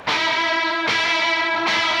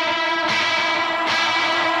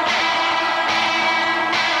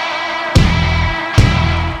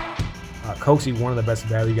Coxie, one of the best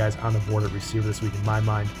value guys on the board at receiver this week in my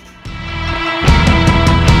mind.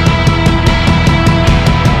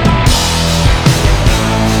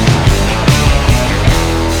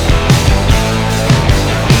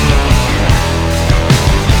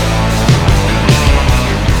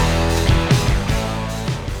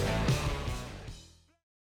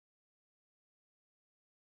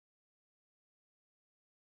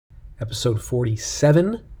 Episode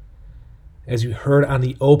 47. As you heard on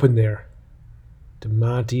the open there,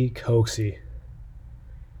 Damonte Coxie.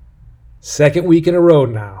 Second week in a row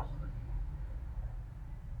now.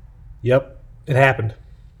 Yep, it happened.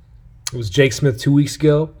 It was Jake Smith 2 weeks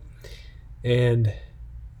ago, and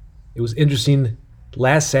it was interesting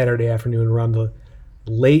last Saturday afternoon around the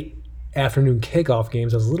late afternoon kickoff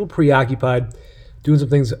games. I was a little preoccupied doing some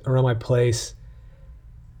things around my place,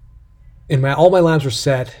 and all my lines were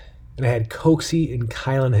set, and I had Coxie and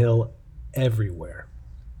Kylan Hill everywhere.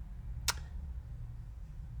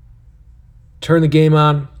 Turn the game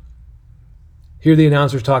on, hear the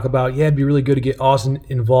announcers talk about, it'd be really good to get Austin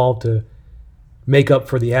involved to make up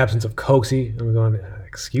for the absence of Coxie. And we're going,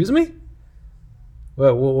 excuse me?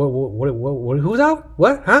 What, who's out?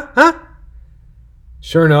 What? Huh?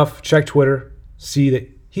 Sure enough, check Twitter, see that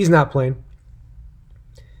he's not playing.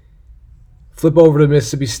 Flip over to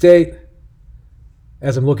Mississippi State.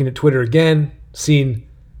 As I'm looking at Twitter again, seeing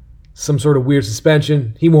some sort of weird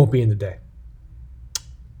suspension, he won't be in the day.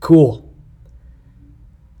 Cool.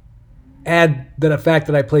 Add the fact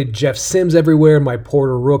that I played Jeff Sims everywhere. My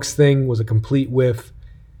Porter Rooks thing was a complete whiff.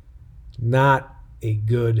 Not a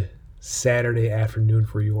good Saturday afternoon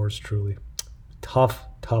for yours truly. Tough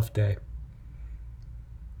day.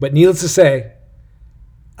 But needless to say,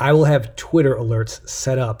 I will have Twitter alerts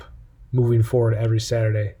set up moving forward every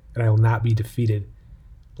Saturday, and I will not be defeated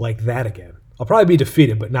like that again. I'll probably be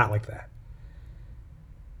defeated, but not like that.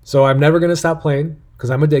 So I'm never going to stop playing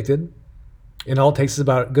because I'm addicted. And all it takes is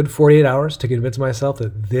about a good 48 hours to convince myself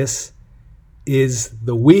that this is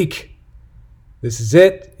the week. This is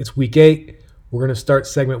it. It's week 8. We're going to start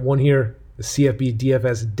segment 1 here, the CFB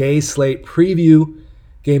DFS day slate preview,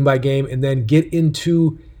 game by game, and then get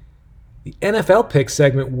into the NFL pick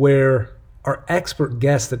segment where our expert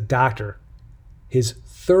guest, the doctor, his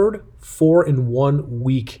third 4-1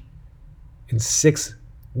 week in 6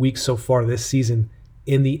 weeks so far this season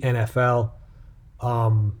in the NFL.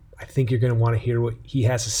 I think you're going to want to hear what he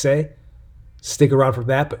has to say. Stick around for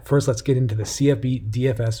that. But first, let's get into the CFB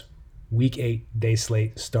DFS Week 8 day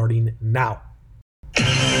slate starting now.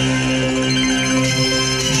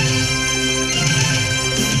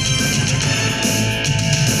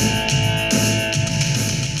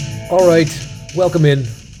 All right, welcome in,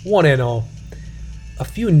 one and all. A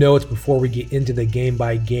few notes before we get into the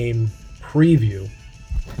game-by-game preview.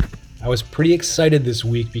 I was pretty excited this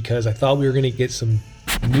week because I thought we were going to get some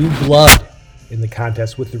new blood in the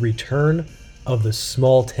contest with the return of the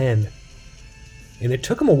small 10. And it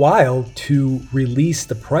took them a while to release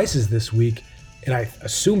the prices this week, and I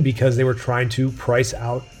assume because they were trying to price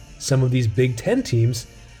out some of these Big Ten teams.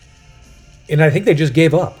 And I think they just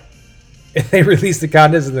gave up. And they released the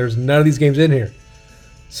contest, and there's none of these games in here.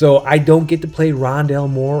 So I don't get to play Rondale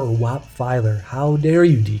Moore or Whop Filer. How dare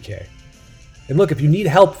you, DK? And look, if you need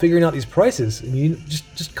help figuring out these prices,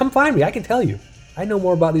 just come find me. I can tell you. I know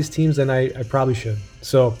more about these teams than I probably should.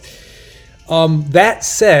 So that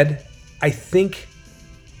said, I think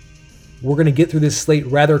we're going to get through this slate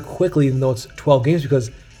rather quickly, even though it's 12 games,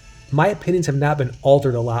 because my opinions have not been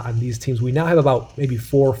altered a lot on these teams. We now have about maybe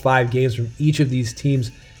 4 or 5 games from each of these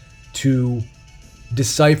teams to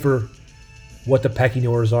decipher what the pecking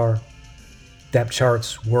orders are, depth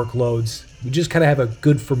charts, workloads. We just kind of have a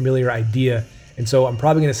good familiar idea. And so I'm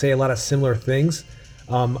probably going to say a lot of similar things.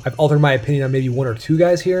 I've altered my opinion on maybe 1 or 2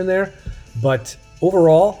 guys here and there. But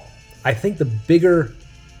overall, I think the bigger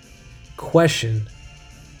question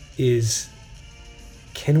is,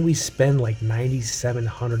 can we spend like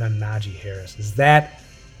 $9,700 on Najee Harris?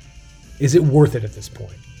 Is it worth it at this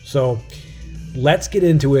point? So let's get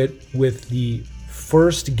into it with the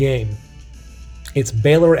first game. It's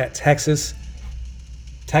Baylor at Texas.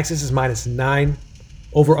 Texas is -9,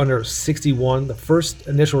 over under 61. The first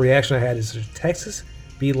initial reaction I had is, should Texas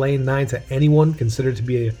be laying 9 to anyone considered to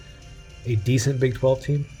be a decent Big 12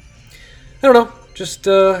 team? I don't know. Just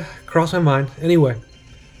crossed my mind. Anyway,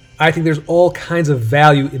 I think there's all kinds of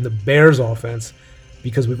value in the Bears offense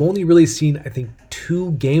because we've only really seen, I think,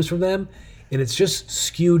 2 games from them, and it's just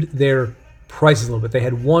skewed their prices a little bit. They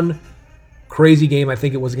had one crazy game, I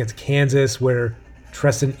think it was against Kansas, where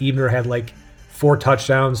Treston Ebner had like 4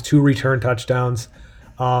 touchdowns, 2 return touchdowns.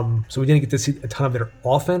 So we didn't get to see a ton of their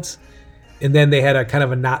offense. And then they had a kind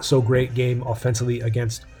of a not so great game offensively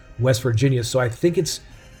against West Virginia. So I think it's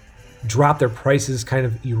dropped their prices kind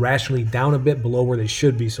of irrationally down a bit below where they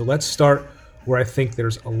should be. So let's start where I think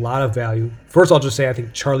there's a lot of value. First, I'll just say I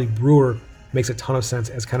think Charlie Brewer makes a ton of sense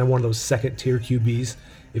as kind of one of those second-tier QBs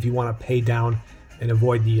if you want to pay down and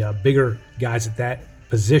avoid the bigger guys at that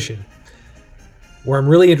position. Where I'm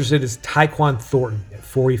really interested is Tyquan Thornton at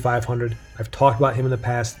 4,500. I've talked about him in the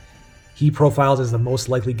past. He profiles as the most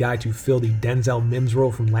likely guy to fill the Denzel Mims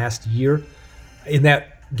role from last year. In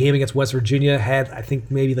that game against West Virginia, had, I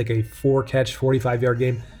think, maybe like a 4-catch, 45-yard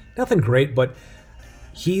game. Nothing great, but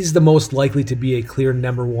he's the most likely to be a clear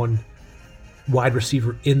number one wide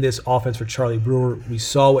receiver in this offense for Charlie Brewer. We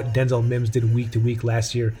saw what Denzel Mims did week to week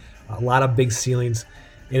last year. A lot of big ceilings.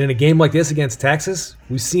 And in a game like this against Texas,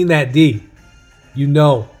 we've seen that D. You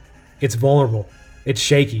know it's vulnerable. It's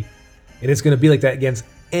shaky. And it's going to be like that against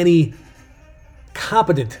any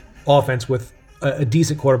competent offense with a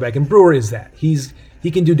decent quarterback. And Brewer is that. He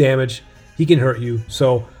can do damage. He can hurt you.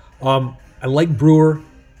 So I like Brewer.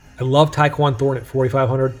 I love Tyquan Thornton at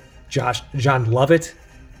 4,500. John Lovett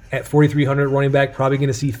at 4,300 running back. Probably going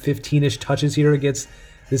to see 15-ish touches here against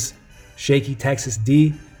this shaky Texas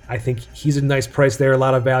D. I think he's a nice price there, a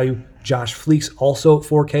lot of value. Josh Fleeks also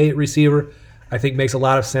 4K at receiver. I think makes a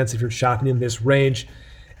lot of sense if you're shopping in this range.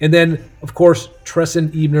 And then, of course,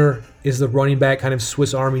 Tresson Ebner is the running back, kind of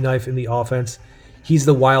Swiss Army knife in the offense. He's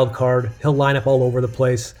the wild card. He'll line up all over the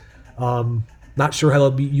place. Not sure how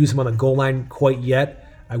they'll use him on the goal line quite yet.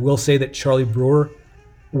 I will say that Charlie Brewer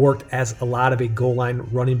worked as a lot of a goal line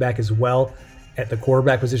running back as well at the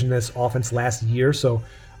quarterback position in this offense last year. So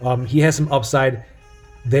he has some upside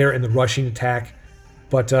there in the rushing attack.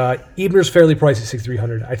 But Ebner's fairly priced at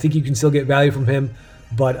 6,300. I think you can still get value from him,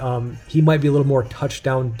 but he might be a little more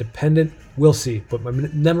touchdown dependent. We'll see. But my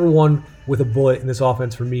number one with a bullet in this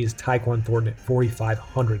offense for me is Tyquan Thornton at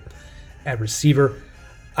 4,500 at receiver.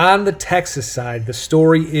 On the Texas side, the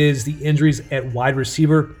story is the injuries at wide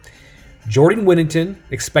receiver. Jordan Whittington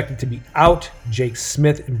expected to be out. Jake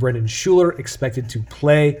Smith and Brendan Schuler expected to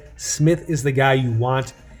play. Smith is the guy you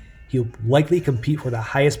want. He'll likely compete for the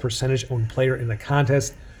highest percentage owned player in the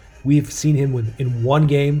contest. We've seen him in one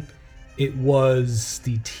game. It was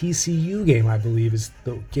the TCU game, I believe, is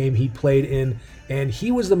the game he played in, and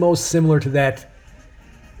he was the most similar to that.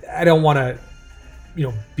 I don't want to,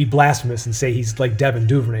 be blasphemous and say he's like Devin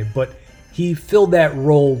Duvernay, but he filled that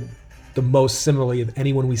role the most similarly of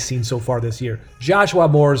anyone we've seen so far this year. Joshua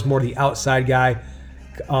Moore is more the outside guy,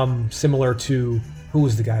 similar to, who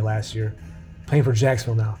was the guy last year? Playing for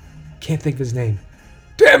Jacksonville now. Can't think of his name.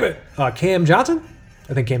 Damn it! Cam Johnson?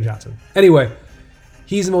 I think Cam Johnson. Anyway,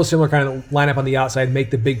 he's the most similar kind of lineup on the outside,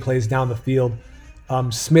 make the big plays down the field.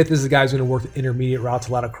 Smith is the guy who's going to work the intermediate routes,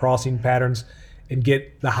 a lot of crossing patterns, and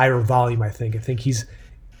get the higher volume, I think. I think he's,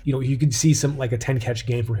 you could see some like a 10-catch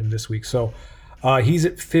game from him this week. So he's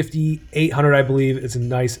at 5,800, I believe. It's a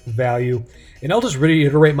nice value. And I'll just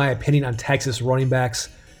reiterate my opinion on Texas running backs.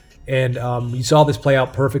 And you saw this play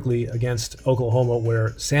out perfectly against Oklahoma,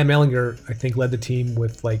 where Sam Ehlinger, I think, led the team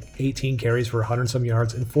with like 18 carries for 100-some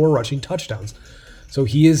yards and 4 rushing touchdowns. So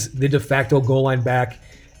he is the de facto goal line back.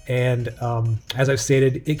 And as I've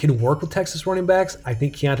stated, it can work with Texas running backs. I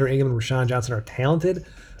think Keontae Ingram and Rashawn Johnson are talented,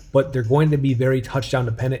 but they're going to be very touchdown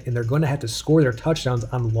dependent, and they're going to have to score their touchdowns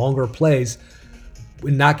on longer plays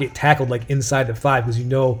and not get tackled like inside the 5, because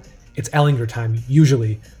it's Ehlinger time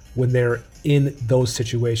usually when they're in those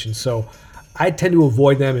situations. So I tend to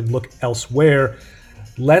avoid them and look elsewhere.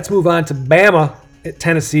 Let's move on to Bama at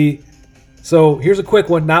Tennessee. So here's a quick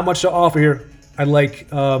one. Not much to offer here. I like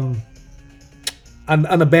on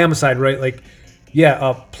the Bama side, right?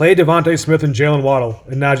 Play Devontae Smith and Jalen Waddle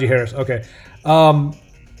and Najee Harris. Okay.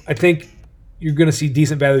 I think you're going to see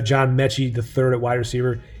decent value. John Mechie, the third at wide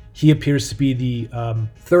receiver. He appears to be the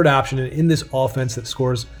third option in this offense that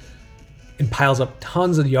scores and piles up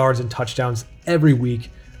tons of yards and touchdowns every week.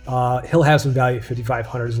 He'll have some value at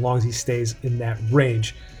 5,500 as long as he stays in that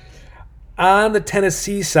range. On the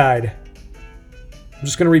Tennessee side, I'm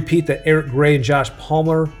just going to repeat that Eric Gray and Josh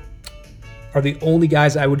Palmer are the only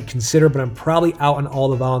guys I would consider, but I'm probably out on all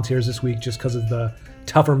the Volunteers this week just because of the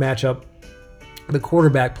tougher matchup. The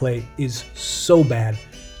quarterback play is so bad.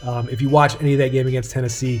 If you watch any of that game against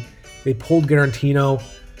Tennessee, they pulled Garantano,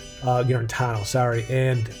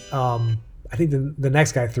 and I think the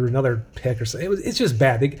next guy threw another pick or something. It's just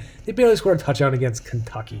bad. They barely scored a touchdown against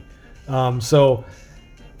Kentucky. So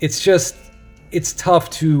it's tough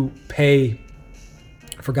to pay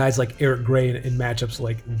for guys like Eric Gray in matchups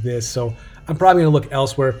like this. So I'm probably going to look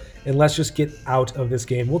elsewhere, and let's just get out of this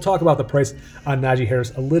game. We'll talk about the price on Najee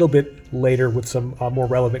Harris a little bit later with some more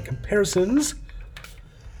relevant comparisons.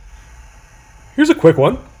 Here's a quick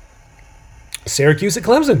one. Syracuse at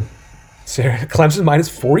Clemson. Clemson minus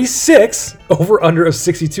 46, over under of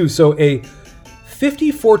 62. So a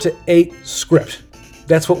 54-8 script.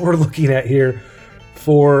 That's what we're looking at here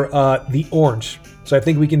for the Orange. So I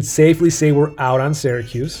think we can safely say we're out on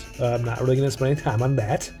Syracuse. I'm not really going to spend any time on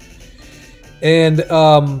that. And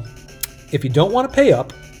if you don't want to pay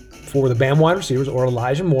up for the Bam wide receivers or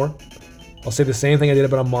Elijah Moore, I'll say the same thing I did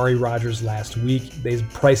about Amari Rodgers last week. His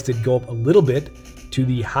price did go up a little bit to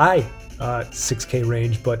the high 6K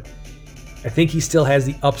range, but I think he still has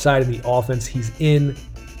the upside in the offense he's in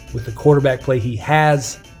with the quarterback play he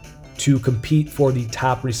has to compete for the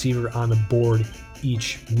top receiver on the board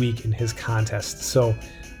each week in his contest. So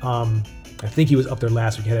I think he was up there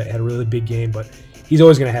last week, had a really big game, but he's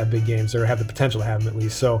always going to have big games, or have the potential to have them at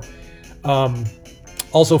least. So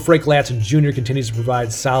also, Frank Latson Jr. continues to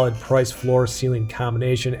provide solid price floor ceiling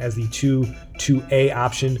combination as the 2-2A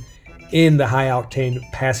option in the high-octane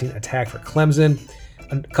passing attack for Clemson.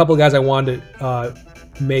 A couple of guys I wanted to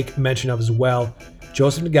make mention of as well,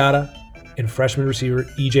 Joseph Ngata and freshman receiver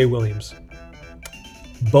E.J. Williams.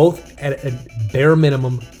 Both at a bare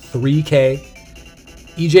minimum 3K.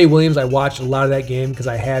 E.J. Williams, I watched a lot of that game because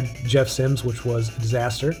I had Jeff Sims, which was a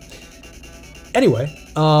disaster. Anyway,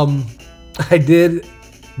 I did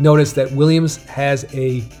notice that Williams has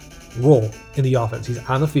a role in the offense. He's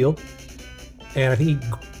on the field, and I think he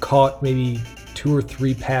caught maybe 2 or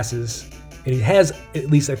 3 passes, and he has at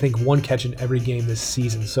least, I think, 1 catch in every game this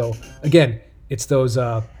season. So, again, it's those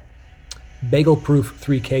bagel-proof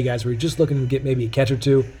 3K guys where you're just looking to get maybe a catch or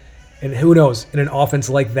 2, and who knows, in an offense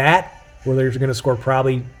like that, where they're going to score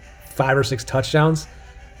probably 5 or 6 touchdowns,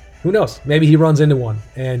 who knows? Maybe he runs into one,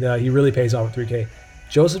 and he really pays off with 3K.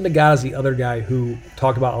 Joseph Ngata is the other guy who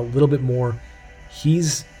talked about a little bit more.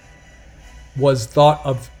 Was thought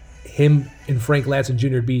of him and Frank Latson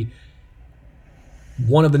Jr. to be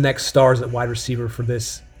one of the next stars at wide receiver for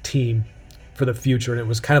this team for the future, and it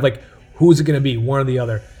was kind of like, who's it going to be, one or the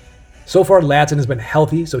other? So far, Latson has been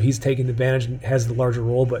healthy, so he's taken advantage and has the larger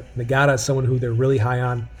role, but Ngata is someone who they're really high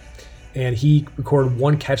on, and he recorded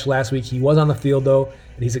 1 catch last week. He was on the field, though,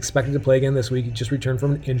 and he's expected to play again this week. He just returned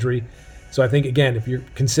from an injury. So I think, again, if you're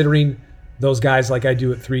considering those guys like I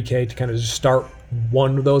do at 3K to kind of just start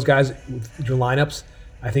one of those guys with your lineups,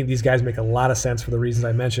 I think these guys make a lot of sense for the reasons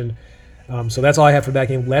I mentioned. So that's all I have for that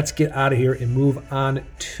game. Let's get out of here and move on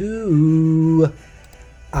to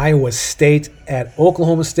Iowa State at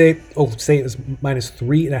Oklahoma State. Oklahoma State is minus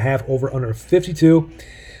 3.5 over under 52.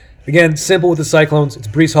 Again, simple with the Cyclones. It's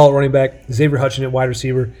Breece Hall at running back, Xavier Hutchinson at wide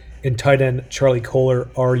receiver, and tight end Charlie Kohler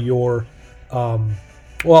are your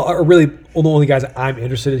are really the only guys that I'm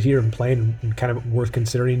interested in here and playing and kind of worth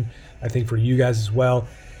considering, I think, for you guys as well.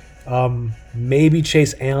 Maybe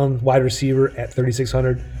Chase Allen, wide receiver at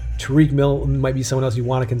 3,600. Tariq Milton might be someone else you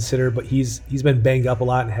want to consider, but he's been banged up a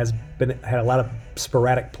lot and had a lot of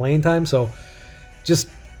sporadic playing time. So just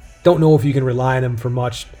don't know if you can rely on him for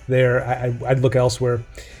much there. I'd look elsewhere.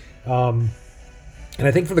 And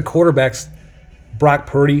I think for the quarterbacks, Brock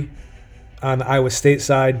Purdy on the Iowa State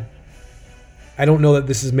side, I don't know that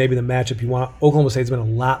this is maybe the matchup you want. Oklahoma State's been a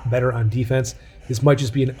lot better on defense. This might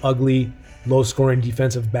just be an ugly, low-scoring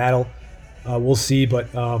defensive battle. We'll see,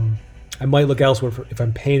 but I might look elsewhere if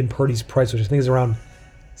I'm paying Purdy's price, which I think is around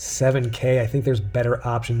 7K. I think there's better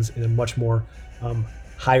options in a much more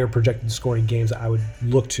higher projected scoring games that I would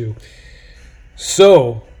look to.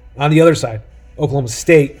 So, on the other side, Oklahoma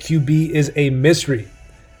State, QB is a mystery.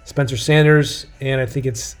 Spencer Sanders, and I think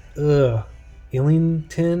it's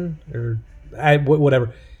Illington or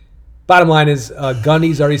whatever. Bottom line is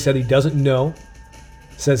Gundy's already said he doesn't know.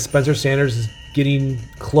 Says Spencer Sanders is getting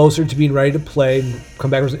closer to being ready to play and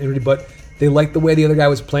come back from an injury, but they like the way the other guy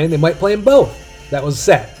was playing. They might play him both. That was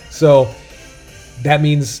set. So that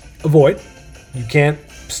means avoid. You can't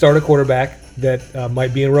start a quarterback that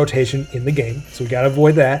might be in rotation in the game, so we got to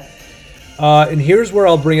avoid that. And here's where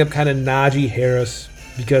I'll bring up kind of Najee Harris,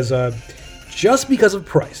 because just because of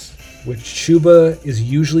price, which Chuba is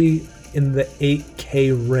usually in the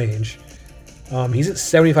 8K range. He's at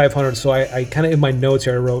 7,500, so I kind of in my notes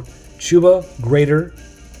here I wrote Chuba greater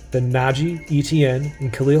than Najee, ETN,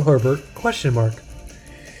 and Khalil Herbert, ?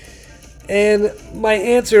 And my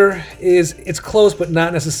answer is it's close, but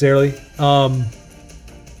not necessarily.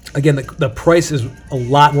 Again, the price is a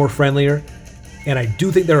lot more friendlier, and I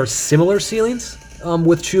do think there are similar ceilings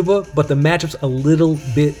with Chuba, but the matchup's a little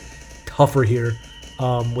bit tougher here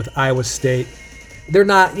with Iowa State. they're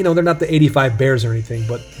not, they're not the 85 Bears or anything,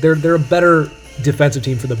 but they're a better defensive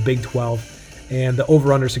team for the Big 12. And the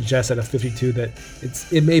over/under suggests at a 52 that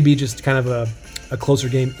it may be just kind of a closer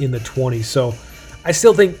game in the 20s. So I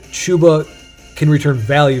still think Chuba can return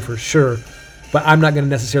value for sure, but I'm not going to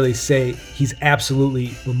necessarily say he's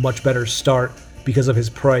absolutely a much better start because of his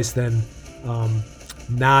price than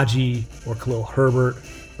Najee or Khalil Herbert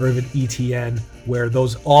or even ETN, where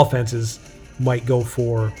those offenses might go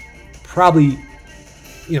for probably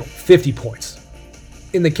 50 points.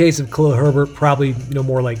 In the case of Khalil Herbert, probably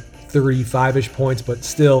more like 35-ish points, but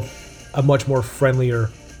still a much more friendlier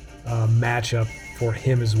matchup for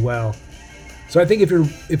him as well. So I think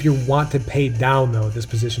if you want to pay down though at this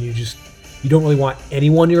position, you don't really want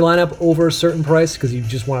anyone in your lineup over a certain price because you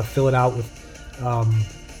just want to fill it out with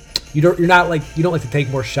you don't like to take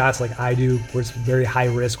more shots like I do, where it's very high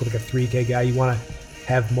risk with like a 3K guy. You want to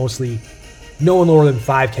have mostly no one lower than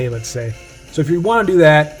 5K, let's say. So if you want to do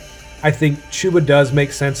that, I think Chuba does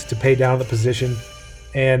make sense to pay down the position.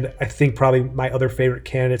 And I think probably my other favorite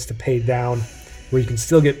candidates to pay down, where you can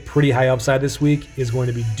still get pretty high upside this week, is going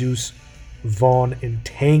to be Deuce Vaughn and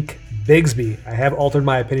Tank Bigsby. I have altered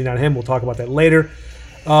my opinion on him. We'll talk about that later.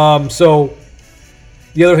 So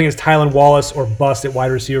the other thing is Tylan Wallace or bust at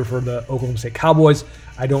wide receiver for the Oklahoma State Cowboys.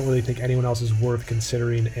 I don't really think anyone else is worth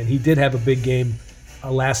considering. And he did have a big game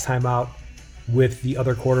last time out with the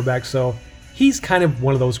other quarterback. So he's kind of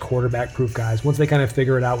one of those quarterback-proof guys. Once they kind of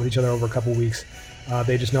figure it out with each other over a couple weeks,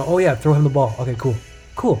 they just know, oh yeah, throw him the ball. Okay, cool.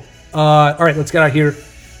 All right, let's get out here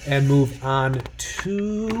and move on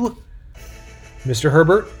to Mr.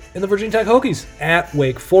 Herbert and the Virginia Tech Hokies at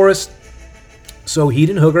Wake Forest. So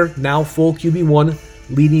Hendon Hooker, now full QB1,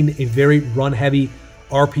 leading a very run-heavy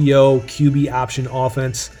RPO QB option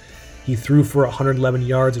offense. He threw for 111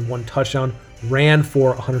 yards and 1 touchdown, ran for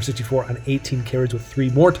 164 on 18 carries with 3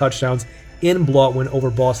 more touchdowns in blowout win over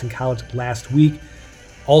Boston College last week.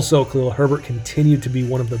 Also, Khalil Herbert continued to be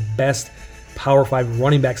one of the best Power 5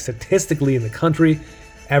 running backs statistically in the country,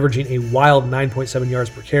 averaging a wild 9.7 yards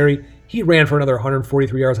per carry. He ran for another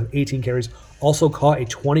 143 yards on 18 carries, also caught a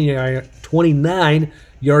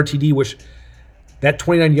 29-yard TD, which that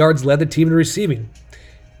 29 yards led the team in receiving.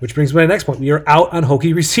 Which brings me to my next point. We are out on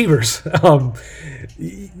Hokie receivers. I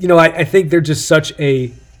think they're just such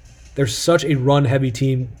a run-heavy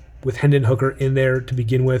team with Hendon Hooker in there to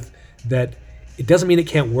begin with that it doesn't mean it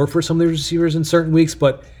can't work for some of the receivers in certain weeks,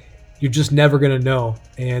 but you're just never going to know,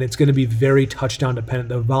 and it's going to be very touchdown dependent.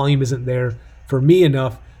 The volume isn't there for me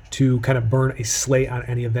enough to kind of burn a slate on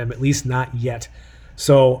any of them, at least not yet.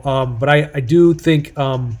 So, but I do think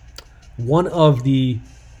one of the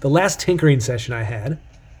last tinkering session I had,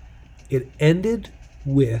 it ended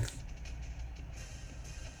with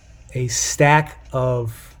a stack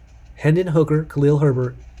of Hendon Hooker, Khalil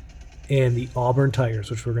Herbert, and the Auburn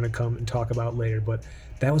Tigers, which we're going to come and talk about later. But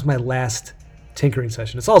that was my last tinkering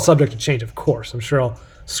session. It's all subject to change, of course. I'm sure I'll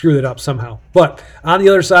screw that up somehow. But on the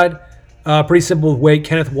other side, pretty simple with Wake.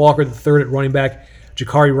 Kenneth Walker, the third at running back,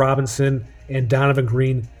 Jakari Robinson, and Donovan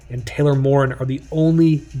Green, and Taylor Morin are the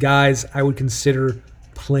only guys I would consider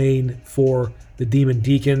playing for the Demon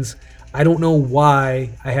Deacons. I don't know why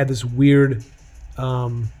I had this weird, I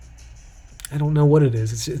don't know what it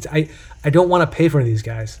is. I don't want to pay for any of these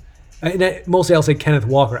guys. Mostly I'll say Kenneth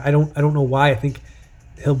Walker. I don't know why. I think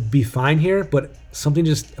he'll be fine here, but something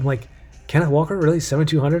just, I'm like, Kenneth Walker, really?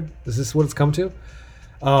 7,200? Is this what it's come to?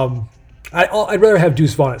 I'd rather have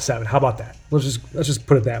Deuce Vaughn at 7. How about that? Let's just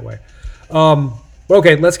put it that way.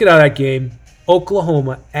 Okay, let's get out of that game.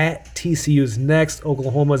 Oklahoma at TCU is next.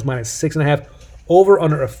 Oklahoma is minus 6.5. Over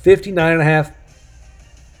under a 59.5.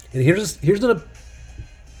 And here's the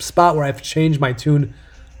spot where I've changed my tune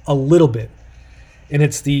a little bit. And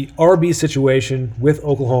it's the RB situation with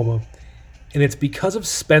Oklahoma. And it's because of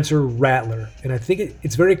Spencer Rattler. And I think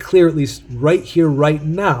it's very clear, at least right here, right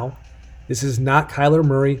now, this is not Kyler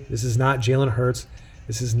Murray. This is not Jalen Hurts.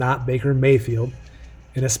 This is not Baker Mayfield.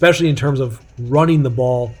 And especially in terms of running the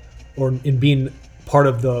ball or in being part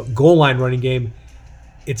of the goal line running game,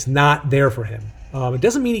 it's not there for him. It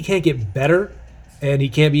doesn't mean he can't get better and he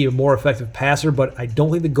can't be a more effective passer, but I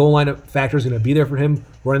don't think the goal line factor is going to be there for him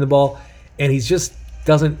running the ball. And he just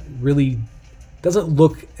doesn't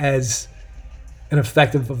look as an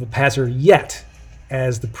effective of a passer yet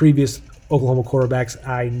as the previous Oklahoma quarterbacks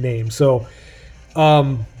I named. So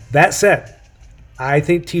that said, I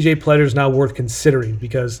think TJ Pledger is now worth considering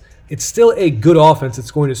because it's still a good offense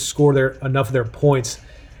that's going to score enough of their points.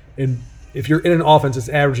 And if you're in an offense that's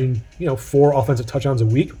averaging 4 offensive touchdowns a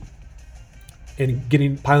week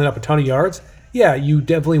and piling up a ton of yards, yeah, you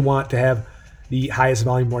definitely want to have the highest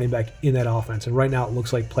volume running back in that offense. And right now it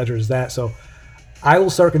looks like Pledger is that. So I will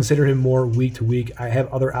start considering him more week to week. I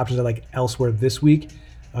have other options I like elsewhere this week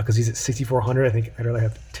because he's at 6,400. I think I'd rather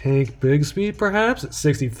have Tank Bigsby perhaps at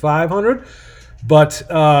 6,500. But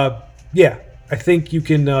yeah, I think you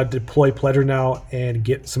can deploy Pledger now and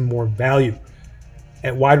get some more value.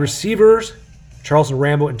 At wide receivers, Charleston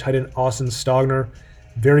Rambo and tight end Austin Stogner.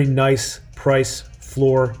 Very nice price,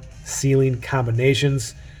 floor, ceiling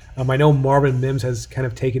combinations. I know Marvin Mims has kind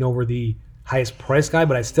of taken over the highest price guy,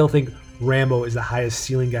 but I still think Rambo is the highest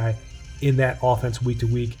ceiling guy in that offense week to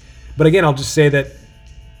week. But again, I'll just say that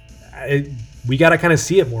we got to kind of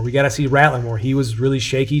see it more. We got to see Rattler more. He was really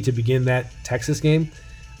shaky to begin that Texas game.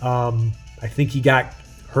 I think he got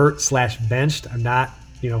hurt / benched. I'm not,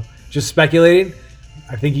 just speculating.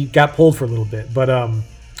 I think he got pulled for a little bit. But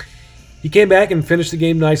he came back and finished the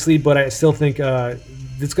game nicely, but I still think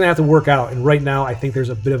it's going to have to work out. And right now, I think there's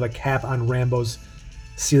a bit of a cap on Rambo's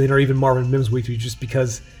ceiling or even Marvin Mims' week just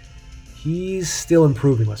because he's still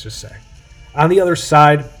improving, let's just say. On the other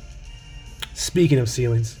side, speaking of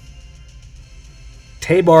ceilings,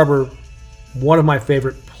 Tay Barber, one of my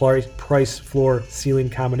favorite price floor ceiling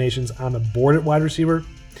combinations on the board at wide receiver.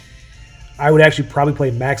 I would actually probably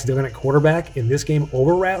play Max Duggan at quarterback in this game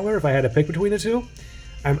over Rattler if I had to pick between the two.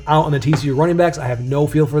 I'm out on the TCU running backs. I have no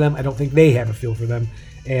feel for them. I don't think they have a feel for them.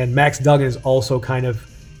 And Max Duggan is also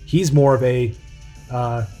he's more of a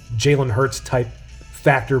Jalen Hurts type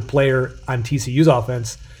factor player on TCU's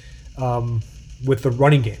offense with the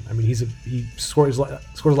running game. I mean, he scores a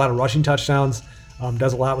lot of rushing touchdowns,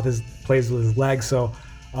 does a lot with his plays with his legs. So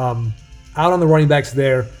out on the running backs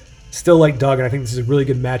there, still like Duggan. I think this is a really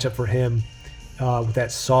good matchup for him with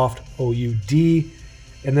that soft OUD.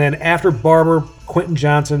 And then after Barber, Quentin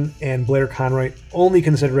Johnson and Blair Conroy, only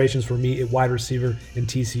considerations for me at wide receiver in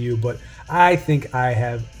TCU. But I think I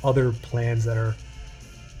have other plans that are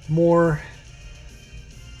more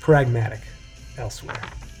pragmatic elsewhere.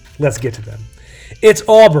 Let's get to them. It's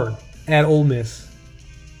Auburn at Ole Miss.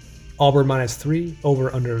 Auburn -3,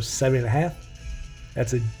 over under 7.5.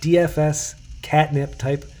 That's a DFS catnip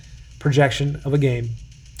type projection of a game.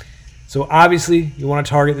 So obviously, you want to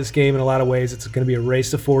target this game in a lot of ways. It's going to be a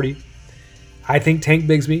race to 40. I think Tank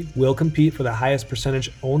Bigsby will compete for the highest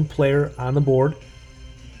percentage owned player on the board.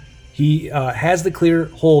 He has the clear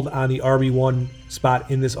hold on the RB1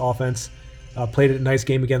 spot in this offense. Played a nice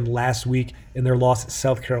game again last week in their loss at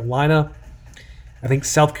South Carolina. I think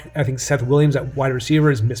Seth Williams at wide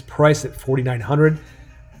receiver is mispriced at 4,900.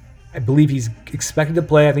 I believe he's expected to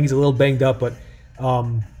play. I think he's a little banged up, but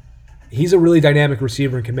he's a really dynamic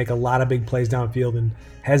receiver and can make a lot of big plays downfield and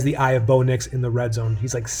has the eye of Bo Nix in the red zone.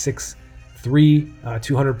 He's like 6'3",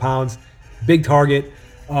 200 pounds, big target.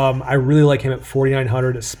 I really like him at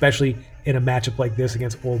 4,900, especially in a matchup like this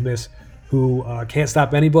against Ole Miss, who can't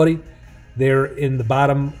stop anybody. They're in the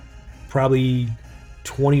bottom probably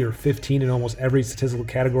 20 or 15 in almost every statistical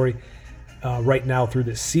category right now through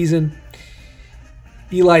this season.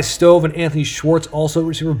 Eli Stove and Anthony Schwartz, also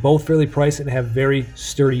receiver, both fairly priced and have very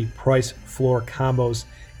sturdy price floor combos,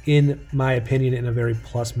 in my opinion, in a very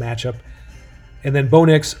plus matchup. And then Bo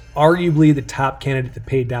Nix, arguably the top candidate to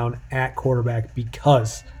pay down at quarterback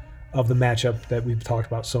because of the matchup that we've talked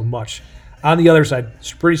about so much. On the other side,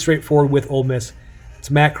 it's pretty straightforward with Ole Miss.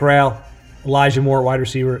 It's Matt Corral, Elijah Moore at wide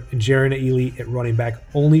receiver, and Jerrion Ealy at running back.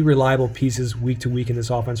 Only reliable pieces week to week in this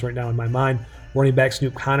offense right now in my mind. Running back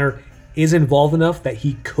Snoop Conner is involved enough that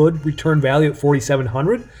he could return value at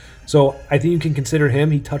 4,700. So I think you can consider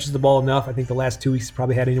him. He touches the ball enough. I think the last 2 weeks he's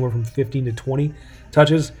probably had anywhere from 15 to 20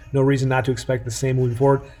 touches. No reason not to expect the same moving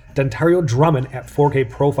forward. Dontario Drummond at 4K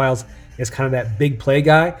profiles is kind of that big play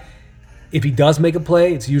guy. If he does make a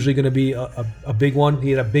play, it's usually going to be a big one.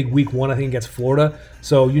 He had a big week 1, I think, against Florida.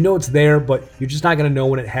 So you know it's there, but you're just not going to know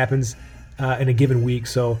when it happens in a given week.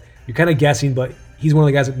 So you're kind of guessing, but he's one of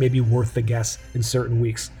the guys that may be worth the guess in certain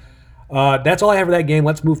weeks. That's all I have for that game.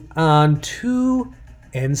 Let's move on to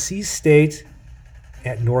NC State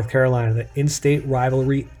at North Carolina, the in-state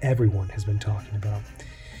rivalry everyone has been talking about.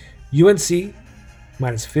 UNC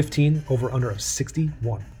 -15, over under of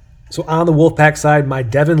 61. So on the Wolfpack side, my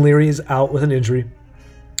Devin Leary is out with an injury.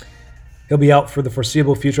 He'll be out for the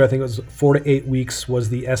foreseeable future. I think it was 4 to 8 weeks was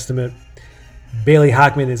the estimate. Bailey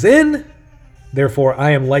Hockman is in. Therefore,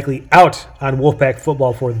 I am likely out on Wolfpack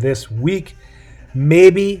football for this week.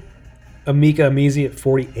 Maybe Emeka Emezie at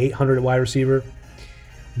 4,800 at wide receiver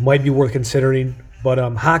might be worth considering. But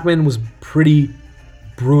Hockman was pretty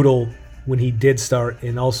brutal when he did start.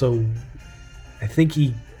 And also, I think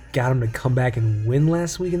he got him to come back and win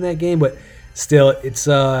last week in that game. But still, it's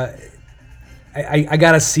I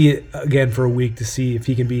got to see it again for a week to see if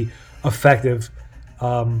he can be effective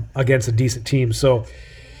against a decent team. So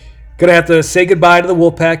Gonna have to say goodbye to the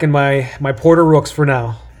Wolfpack and my Porter Rooks for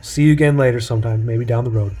now. See you again later sometime, maybe down the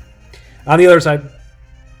road. On the other side,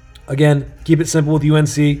 again, keep it simple with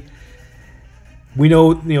UNC. We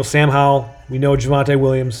know Sam Howell. We know Javonte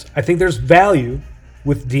Williams. I think there's value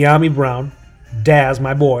with De'Ami Brown, Daz,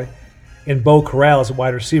 my boy, and Bo Corral as a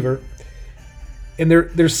wide receiver. And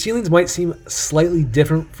their ceilings might seem slightly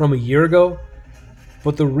different from a year ago,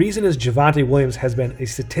 but the reason is Javonte Williams has been a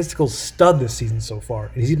statistical stud this season so far,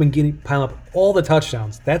 and he's been piling up all the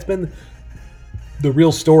touchdowns. That's been the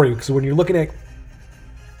real story, because when you're looking at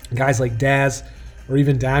guys like Daz or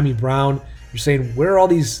even De'Ami Brown, you're saying, where are all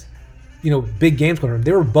these big games going on?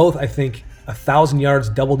 They were both, I think, 1,000 yards,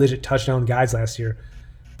 double-digit touchdown guys last year.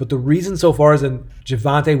 But the reason so far is that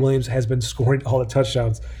Javonte Williams has been scoring all the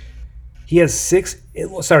touchdowns. He has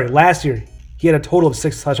last year, he had a total of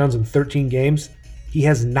 6 touchdowns in 13 games. He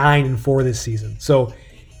has 9 in 4 this season. So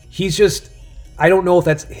he's just, I don't know if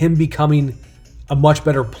that's him becoming a much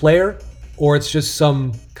better player or it's just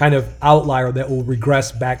some kind of outlier that will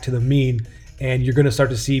regress back to the mean, and you're going to start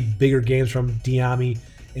to see bigger games from De'Ami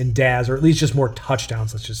and Daz, or at least just more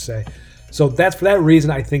touchdowns, let's just say. So that's for that reason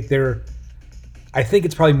I think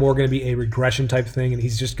it's probably more going to be a regression type thing, and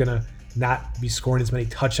he's just going to not be scoring as many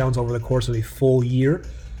touchdowns over the course of a full year.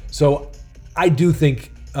 So I do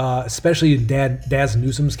think, especially in Daz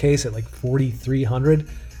Newsome's case at like 4,300,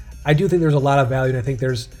 I do think there's a lot of value, and I think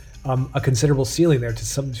there's a considerable ceiling there to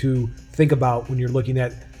something to think about when you're looking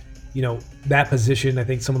at that position. I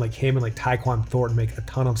think someone like him and like Tyquan Thornton make a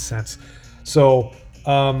ton of sense. So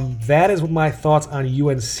that is my thoughts on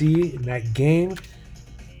UNC in that game.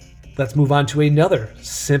 Let's move on to another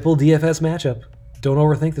simple DFS matchup. Don't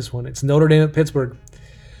overthink this one. It's Notre Dame at Pittsburgh.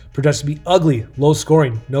 Projected to be ugly, low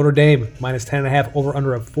scoring. Notre Dame minus 10.5, over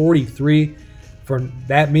under of 43.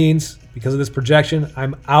 That means, because of this projection,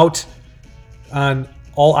 I'm out on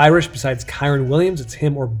all Irish besides Kyron Williams. It's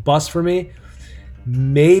him or bust for me.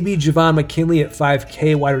 Maybe Javon McKinley at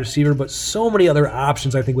 5K wide receiver, but so many other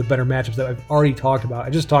options I think with better matchups that I've already talked about. I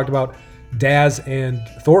just talked about Daz and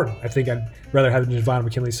Thornton. I think I'd rather have Javon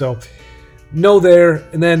McKinley. So no there.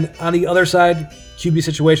 And then on the other side, QB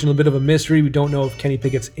situation, a bit of a mystery. We don't know if Kenny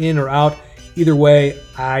Pickett's in or out. Either way,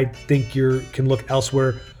 I think you can look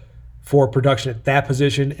elsewhere for production at that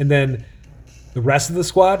position. And then the rest of the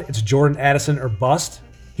squad, it's Jordan Addison or bust.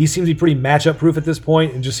 He seems to be pretty matchup proof at this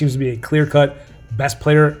point and just seems to be a clear-cut best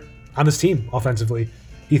player on this team offensively.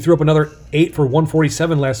 He threw up another 8 for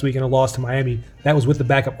 147 last week in a loss to Miami. That was with the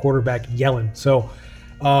backup quarterback, Yellen. So,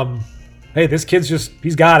 hey, this kid's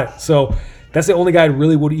he's got it. So that's the only guy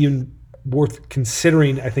really would even worth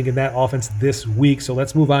considering, I think, in that offense this week. So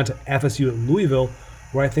let's move on to FSU at Louisville,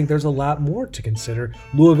 where I think there's a lot more to consider.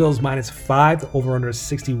 Louisville's minus 5, the over-under is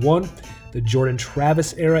 61. The Jordan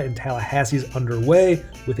Travis era in Tallahassee is underway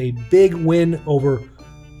with a big win over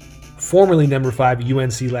formerly number 5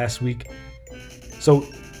 UNC last week. So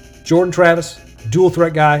Jordan Travis, dual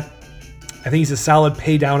threat guy. I think he's a solid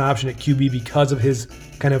pay down option at QB because of his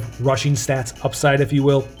kind of rushing stats upside, if you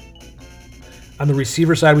will. On the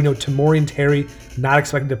receiver side, we know Tamorrion Terry not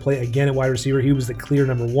expected to play again at wide receiver. He was the clear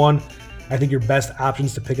number 1. I think your best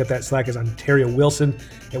options to pick up that slack is Ontario Wilson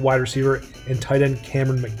at wide receiver and tight end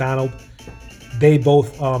Cameron McDonald. They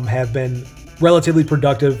both have been relatively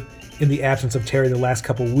productive in the absence of Terry the last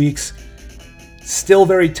couple weeks. Still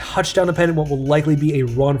very touchdown dependent, what will likely be a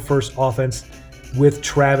run-first offense with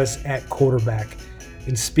Travis at quarterback.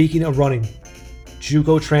 And speaking of running,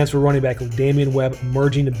 JUCO transfer running back Damian Webb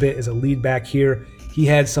emerging a bit as a lead back here. He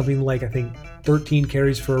had something like, I think, 13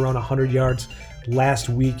 carries for around 100 yards last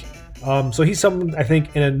week. So he's someone, I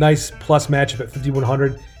think, in a nice plus matchup at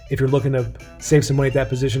 5,100. If you're looking to save some money at that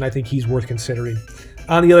position, I think he's worth considering.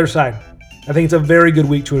 On the other side, I think it's a very good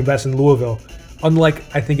week to invest in Louisville. Unlike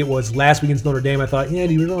I think it was last week against Notre Dame, I thought, do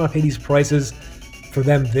you really want to pay these prices for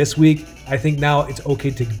them this week? I think now it's okay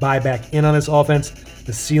to buy back in on this offense.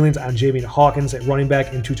 The ceilings on Javian Hawkins at running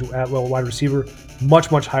back and Tutu Atwell wide receiver,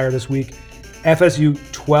 much, much higher this week. FSU,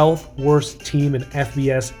 12th worst team in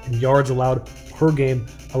FBS in yards allowed per game,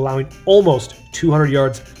 allowing almost 200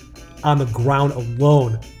 yards on the ground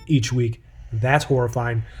alone each week. That's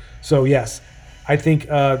horrifying. So, yes, I think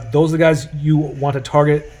those are the guys you want to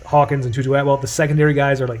target, Hawkins and Tutu Atwell. The secondary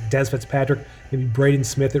guys are like Des Fitzpatrick, maybe Braden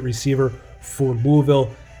Smith at receiver for Louisville.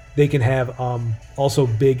 They can have also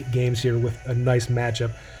big games here with a nice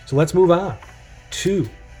matchup. So let's move on to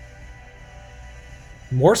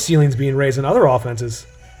more ceilings being raised in other offenses.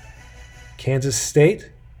 Kansas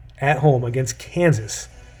State at home against Kansas.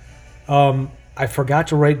 I forgot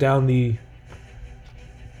to write down the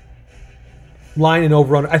line and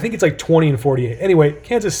over-under. I think it's like 20 and 48. Anyway,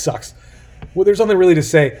 Kansas sucks. Well, there's nothing really to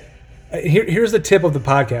say. Here's the tip of the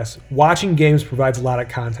podcast. Watching games provides a lot of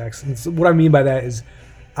context. And so what I mean by that is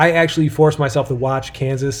I actually forced myself to watch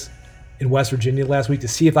Kansas and West Virginia last week to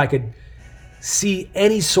see if I could see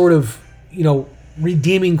any sort of,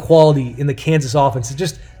 redeeming quality in the Kansas offense.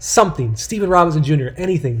 Just something. Steven Robinson Jr.,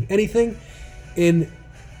 anything. And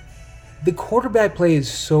the quarterback play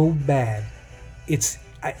is so bad.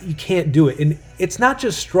 You can't do it. And it's not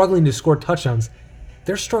just struggling to score touchdowns.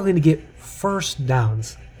 They're struggling to get first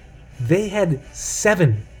downs. They had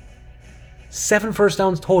seven first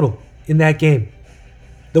downs total in that game.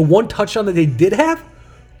 The one touchdown that they did have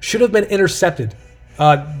should have been intercepted.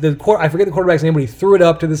 I forget the quarterback's name, but he threw it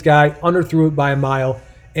up to this guy, underthrew it by a mile,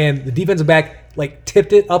 and the defensive back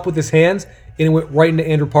tipped it up with his hands, and it went right into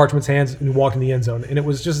Andrew Parchment's hands, and he walked in the end zone. And it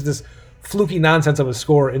was just this fluky nonsense of a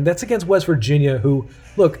score, and that's against West Virginia, who,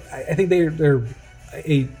 look, I think they're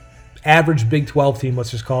a average Big 12 team, let's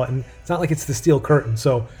just call it, and it's not like it's the Steel Curtain.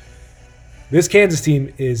 So this Kansas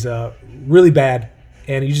team is really bad,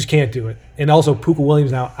 and you just can't do it. And also, Puka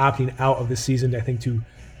Williams now opting out of this season, I think, to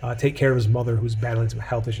take care of his mother, who's battling some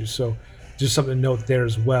health issues. So just something to note there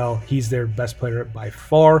as well. He's their best player by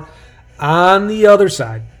far. On the other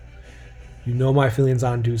side, my feelings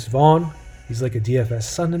on Deuce Vaughn. He's like a DFS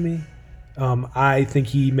son to me. I think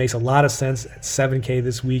he makes a lot of sense at $7K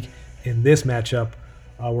this week in this matchup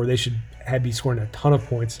where they should be scoring a ton of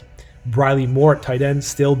points. Briley Moore at tight end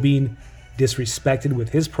still being disrespected with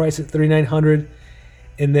his price at $3,900.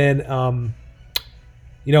 And then,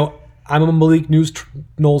 I'm a Malik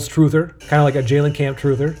Knowles truther, kind of like a Jalen Camp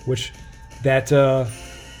truther, which that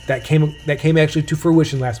came actually to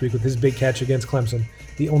fruition last week with his big catch against Clemson,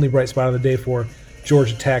 the only bright spot of the day for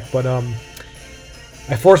Georgia Tech. But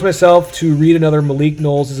I forced myself to read another Malik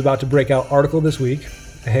Knowles is about to break out article this week,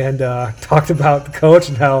 and talked about the coach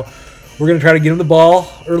and how we're going to try to get him the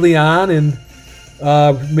ball early on and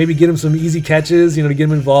maybe get him some easy catches, to get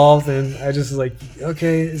him involved. And I just was like,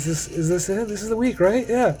 okay, is this it? This is the week, right?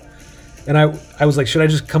 Yeah. And I was like, should I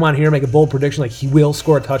just come on here and make a bold prediction like he will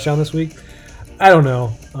score a touchdown this week? I don't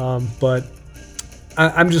know, but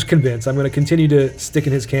I'm just convinced. I'm going to continue to stick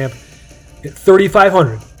in his camp. At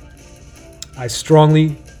 $3,500, I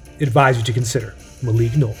strongly advise you to consider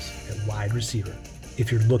Malik Knowles at wide receiver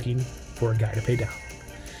if you're looking for a guy to pay down.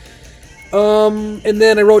 And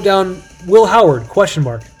then I wrote down Will Howard, ?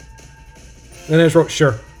 And then I just wrote,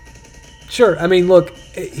 sure. I mean, look,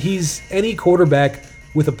 he's any quarterback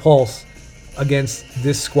with a pulse against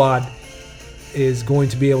this squad is going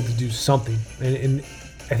to be able to do something. And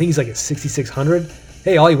I think he's like at 6,600.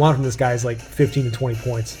 Hey, all you want from this guy is like 15 to 20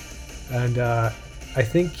 points. And I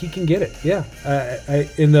think he can get it. Yeah.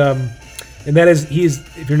 And that is,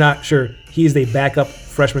 if you're not sure, he is the backup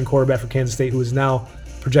freshman quarterback for Kansas State who is now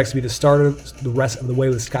projects to be the starter the rest of the way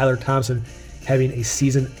with Skylar Thompson having a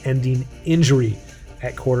season-ending injury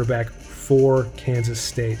at quarterback for Kansas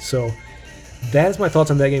State. So that is my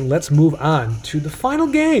thoughts on that game. Let's move on to the final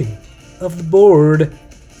game of the board.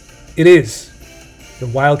 It is the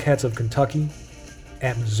Wildcats of Kentucky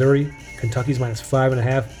at Missouri. Kentucky's minus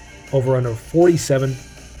 5.5, over under 47.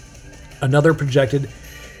 Another projected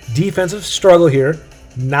defensive struggle here.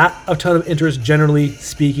 Not a ton of interest, generally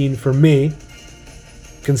speaking, for me.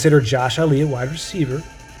 Consider Josh Ali at wide receiver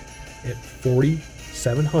at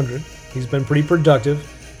 4,700. He's been pretty productive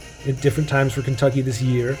at different times for Kentucky this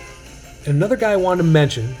year. And another guy I wanted to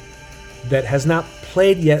mention that has not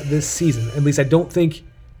played yet this season, at least I don't think,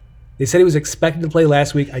 they said he was expected to play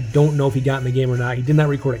last week. I don't know if he got in the game or not. He did not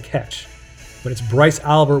record a catch. But it's Bryce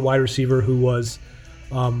Oliver, wide receiver, who was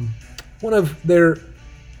one of their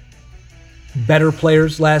better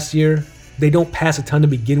players last year. They don't pass a ton to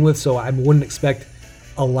begin with, so I wouldn't expect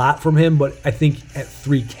a lot from him. But I think at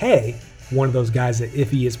 3K, one of those guys that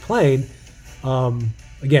if he is playing,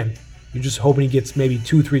 again, you're just hoping he gets maybe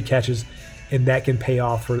 2-3 catches, and that can pay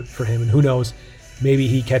off for him. And who knows, maybe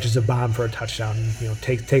he catches a bomb for a touchdown and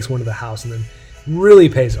takes one to the house and then really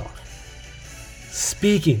pays off.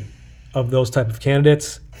 Speaking of those type of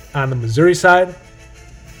candidates, on the Missouri side,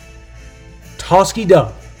 Tosky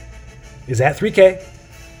Dub is at 3K.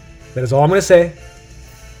 That is all I'm going to say.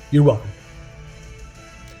 You're welcome.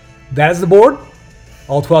 That is the board.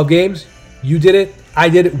 All 12 games. You did it. I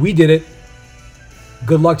did it. We did it.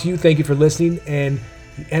 Good luck to you. Thank you for listening. And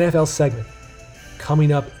the NFL segment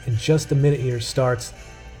coming up in just a minute here starts.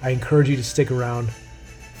 I encourage you to stick around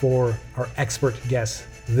for our expert guest,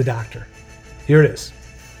 the doctor. Here it is.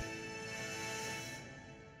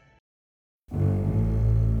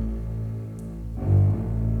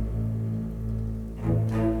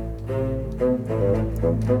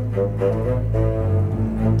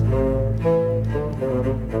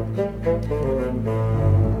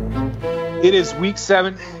 It is week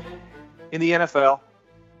 7 in the NFL.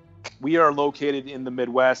 We are located in the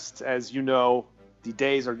Midwest. As you know, the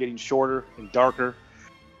days are getting shorter and darker.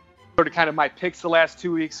 Sort of kind of my picks the last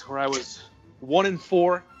 2 weeks where I was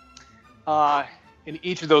 1-4 in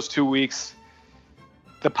each of those 2 weeks.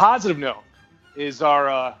 The positive note is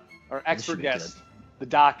our expert guest, the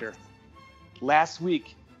doctor. Last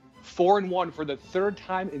week, 4-1 for the third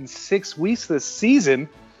time in 6 weeks this season,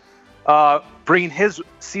 bringing his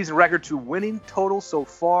season record to winning total so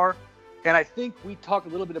far. And I think we talked a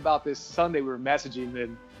little bit about this Sunday. We were messaging,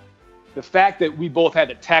 and the fact that we both had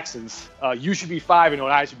the Texans, you should be 5-0 and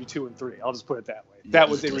I should be 2-3. I'll just put it that way. That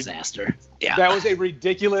was a disaster. Yeah, that was a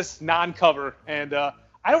ridiculous non-cover. And I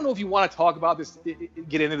don't know if you want to talk about this,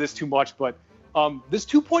 get into this too much, but this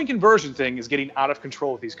 2-point conversion thing is getting out of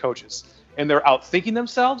control with these coaches, and they're outthinking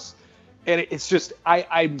themselves. And it's just,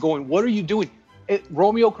 I'm going, what are you doing?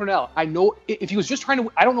 Romeo Crennel, I know if he was just trying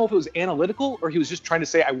to, I don't know if it was analytical or he was just trying to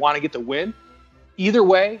say, I want to get the win. Either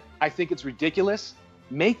way, I think it's ridiculous.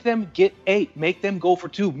 Make them get 8. Make them go for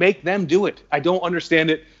 2. Make them do it. I don't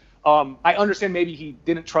understand it. I understand maybe he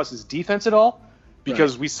didn't trust his defense at all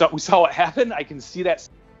because we saw what happened. I can see that.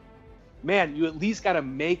 Man, you at least got to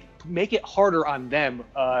make it harder on them.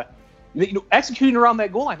 Executing around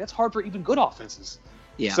that goal line, that's hard for even good offenses.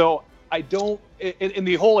 Yeah. So I don't in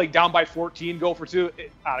the whole down by 14, go for 2,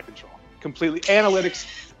 out of control completely.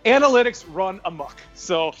 Analytics run amok.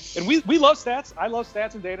 So, and we love stats. I love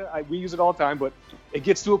stats and data. We use it all the time, but it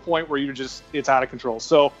gets to a point where it's out of control.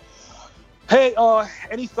 So, hey,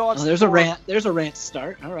 any thoughts? Oh, there's a rant to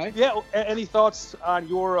start. All right. Yeah. Any thoughts on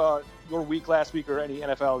your week last week or any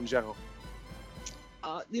NFL in general?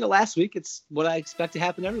 Last week, it's what I expect to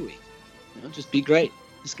happen every week. Just be great.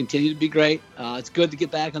 Just continue to be great. It's good to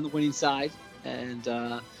get back on the winning side,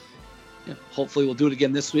 and hopefully we'll do it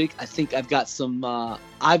again this week. I think I've got some of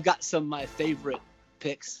my favorite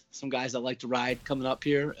picks, some guys I like to ride coming up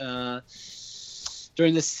here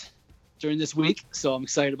during this week. So I'm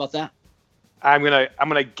excited about that. I'm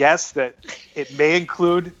gonna guess that it may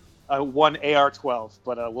include one AR-12,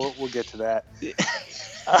 but we'll get to that.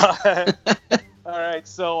 All right,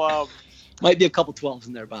 so might be a couple 12s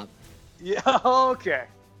in there, Bob. Yeah. Okay.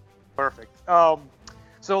 Perfect. So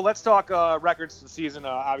let's talk records for the season.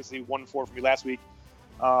 Obviously 1-4 for me last week.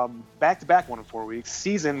 Back-to-back 1-4 weeks.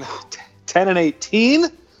 Season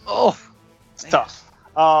 10-18. Oh, it's tough.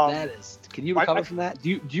 That is. Can you recover from that?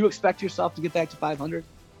 Do you expect yourself to get back to 500?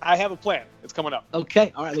 I have a plan. It's coming up.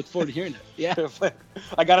 Okay. All right. Look forward to hearing it. Yeah.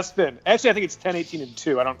 I got to spin. Actually, I think it's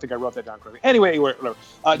 10-18-2. I don't think I wrote that down correctly. Anyway, whatever.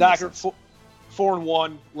 Doctor,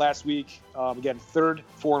 4-1 last week. Again, third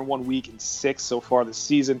 4-1 week in 6 so far this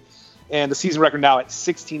season. And the season record now at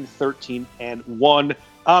 16-13-1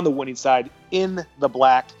 on the winning side in the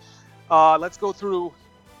black. Let's go through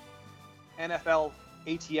NFL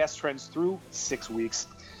ATS trends through 6 weeks.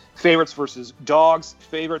 Favorites versus dogs.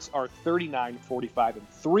 Favorites are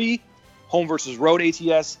 39-45-3. Home versus road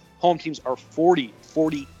ATS. Home teams are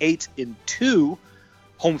 40-48-2.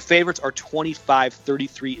 Home favorites are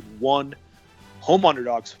 25-33-1. Home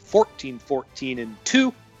underdogs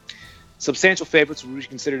 14-14-2. Substantial favorites, which we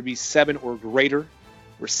consider to be 7 or greater,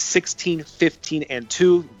 were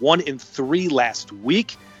 16-15-2, 1-3 last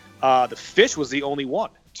week. The Fish was the only one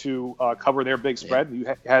to cover their big spread. You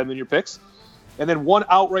had them in your picks. And then one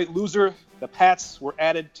outright loser. The Pats were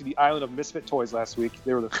added to the island of misfit toys last week.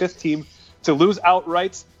 They were the 5th team to lose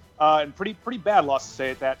outright, and pretty bad loss to say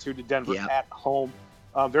at that too to Denver at home.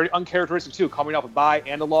 Very uncharacteristic too, coming off a bye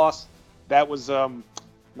and a loss. That was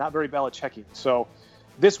not very Belichickian. So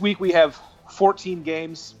this week we have 14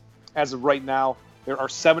 games as of right now. There are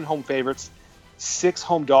 7 home favorites, 6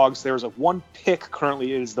 home dogs. There's a 1 pick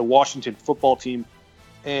currently. It is the Washington football team.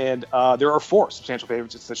 And there are 4 substantial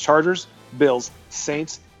favorites. It's the Chargers, Bills,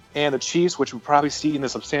 Saints, and the Chiefs, which we probably see in the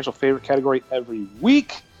substantial favorite category every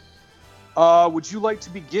week. Would you like to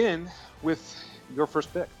begin with your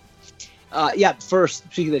first pick? First,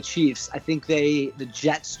 speaking of the Chiefs, I think the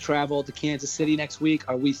Jets travel to Kansas City next week.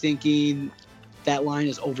 Are we thinking that line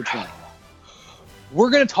is over 20? We're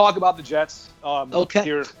going to talk about the Jets. Okay.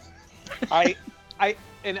 Here. I'll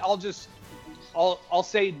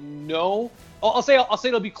say no. I'll say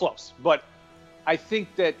it'll be close, but I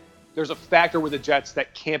think that there's a factor with the Jets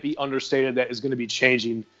that can't be understated that is going to be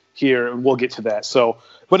changing here, and we'll get to that. So,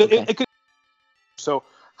 but it could. So,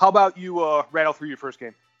 how about you rattle through your first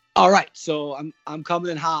game? All right, so I'm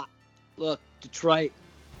coming in hot. Look, Detroit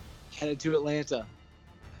headed to Atlanta.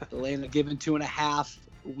 Atlanta given 2.5.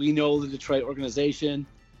 We know the Detroit organization.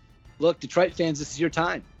 Look, Detroit fans, this is your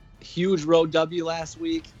time. Huge road W last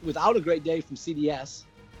week without a great day from CDS.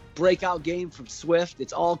 breakout game from Swift.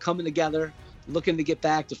 It's all coming together, looking to get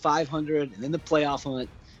back to 500 and in the playoff hunt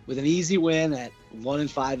with an easy win at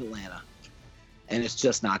 1-5 Atlanta. And it's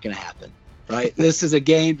just not going to happen, right? This is a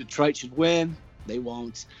game Detroit should win. They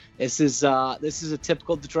won't. This is a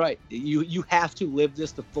typical Detroit. You have to live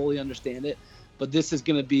this to fully understand it, but this is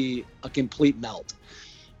going to be a complete melt.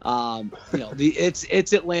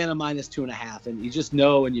 It's Atlanta minus 2.5, and you just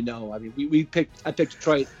know, and you know. I mean, I picked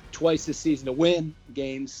Detroit twice this season to win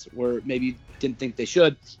games where maybe you didn't think they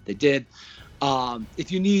should. They did.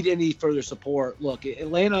 If you need any further support, look,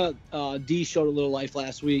 Atlanta D showed a little life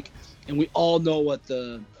last week, and we all know what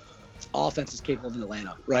the offense is capable of in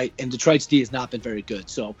Atlanta, right? And Detroit's D has not been very good,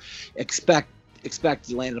 so expect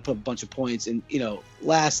Atlanta to put up a bunch of points. And,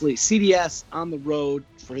 lastly, CDS on the road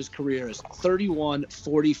for his career is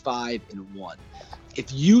 31-45-1.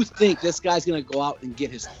 If you think this guy's going to go out and get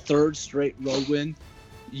his third straight road win,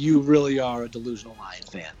 you really are a delusional Lion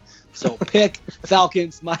fan. So pick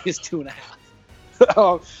Falcons minus 2.5.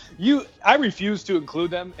 I refuse to include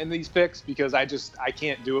them in these picks because I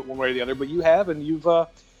can't do it one way or the other. But you have, and you've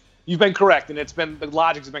been correct, and the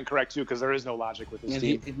logic's been correct too, because there is no logic with this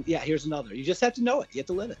team. Here's another. You just have to know it. You have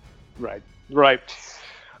to live it. Right.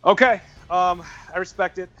 Okay. I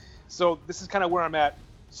respect it. So this is kind of where I'm at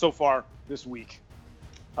so far this week.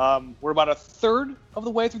 We're about a third of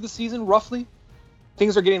the way through the season, roughly.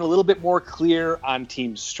 Things are getting a little bit more clear on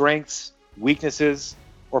team strengths, weaknesses,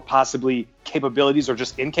 or possibly capabilities or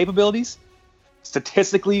just incapabilities.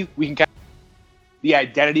 Statistically, we can count the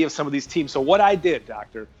identity of some of these teams. So what I did,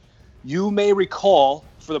 Doctor, you may recall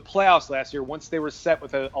for the playoffs last year, once they were set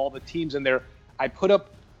with all the teams in there, I put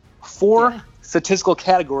up 4 statistical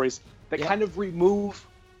categories that kind of remove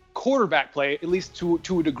quarterback play, at least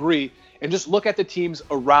to a degree, and just look at the teams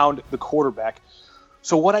around the quarterback.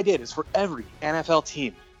 So what I did is for every NFL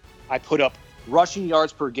team, I put up rushing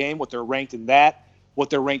yards per game, what they're ranked in that, what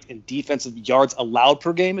they're ranked in defensive yards allowed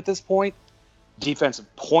per game at this point, defensive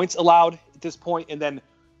points allowed at this point, and then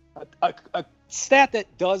a stat that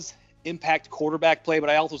does impact quarterback play, but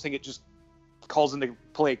I also think it just calls into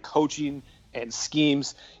play coaching and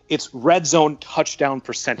schemes. It's red zone touchdown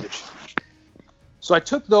percentage. So I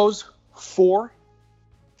took those 4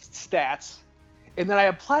 stats, and then I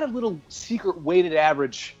applied a little secret weighted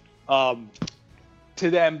average to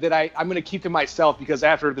them that I'm going to keep to myself, because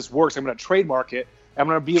after this works, I'm going to trademark it. I'm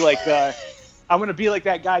going to be like that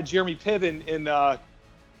guy Jeremy Piven in.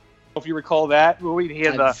 If you recall that,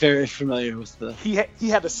 I'm very familiar with the. He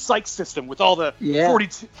had the psych system with all the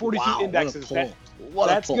 42 indexes.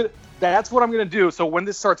 That's good. That's what I'm going to do. So when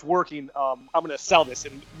this starts working, I'm going to sell this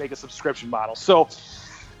and make a subscription model. So,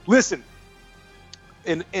 listen,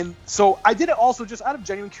 and so I did it also just out of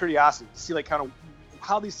genuine curiosity to see kind of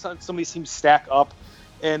how some of these teams stack up,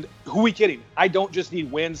 and who we getting. I don't just need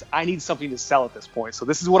wins; I need something to sell at this point. So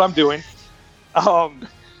this is what I'm doing,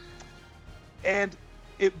 and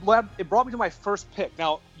it brought me to my first pick.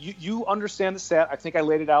 Now you understand the stat. I think I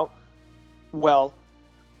laid it out well.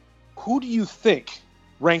 Who do you think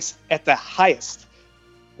ranks at the highest?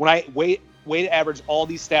 When I weight average all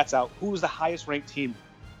these stats out, who is the highest ranked team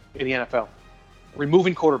in the NFL?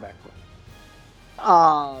 Removing quarterback play.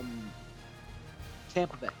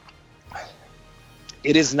 Tampa Bay.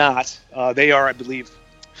 It is not. They are, I believe,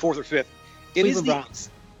 4th or 5th. Cleveland Browns.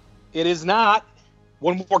 It is not.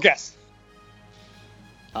 One more guess.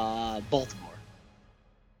 Baltimore.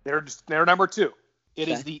 They're number 2. It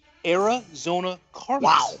is the Arizona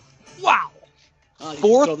Cardinals. Wow. Oh,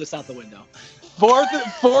 you throw this out the window.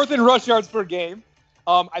 Fourth in rush yards per game.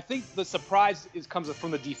 I think the surprise comes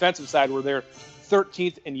from the defensive side, where they're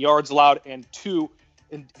 13th in yards allowed and 2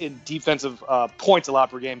 in defensive points allowed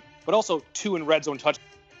per game, but also 2 in red zone touch.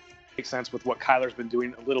 Makes sense with what Kyler's been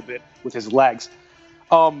doing a little bit with his legs.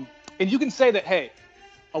 And you can say that, hey,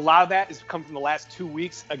 a lot of that has come from the last 2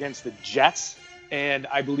 weeks against the Jets. And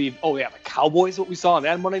I believe, the Cowboys, what we saw on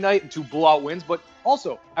that Monday night, and 2 blowout wins. But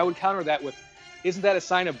also, I would counter that with, isn't that a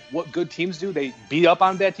sign of what good teams do? They beat up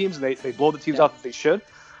on bad teams, and they blow the teams out that they should.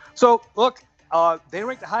 So, look, they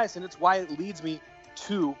rank the highest, and it's why it leads me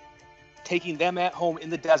to taking them at home in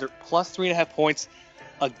the desert, plus 3.5 points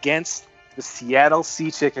against the Seattle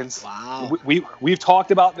Sea Chickens. Wow. We've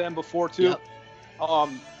talked about them before, too. Yep.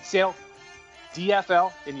 Seattle,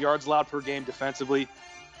 DFL in yards allowed per game defensively.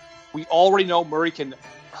 We already know Murray can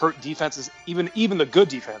hurt defenses, even the good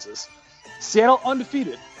defenses. Seattle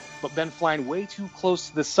undefeated, but been flying way too close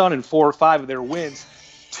to the sun in 4 or 5 of their wins.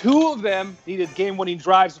 2 of them needed game-winning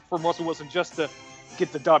drives for Russell Wilson just to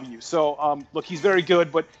get the W. So, look, he's very good,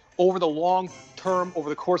 but over the long term, over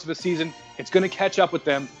the course of the season, it's going to catch up with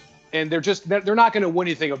them. and they're not going to win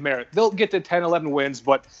anything of merit. They'll get to 10, 11 wins,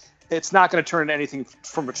 but it's not going to turn into anything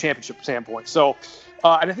from a championship standpoint. So,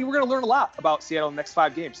 and I think we're going to learn a lot about Seattle in the next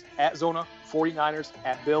 5 games. At Zona, 49ers,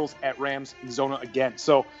 at Bills, at Rams, and Zona again.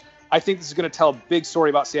 So I think this is going to tell a big story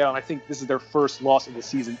about Seattle, and I think this is their first loss of the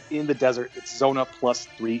season in the desert. It's Zona plus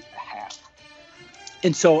 3.5.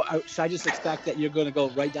 And so should I just expect that you're going to go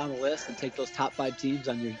right down the list and take those top 5 teams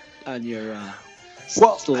on your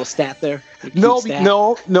little stat there? No.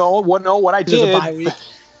 What I There's did. a bye week.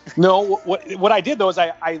 No, what I did though is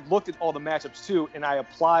I looked at all the matchups too, and I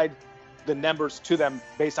applied the numbers to them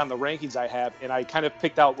based on the rankings I have, and I kind of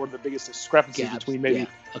picked out where the biggest discrepancies between maybe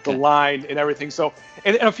the line and everything. So,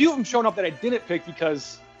 and a few of them showing up that I didn't pick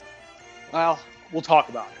because, well, we'll talk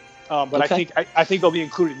about it. But I think they'll be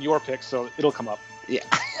included in your pick, so it'll come up. Yeah.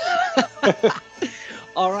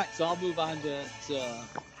 All right, so I'll move on to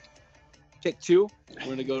pick 2. We're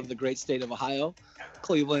going to go to the great state of Ohio.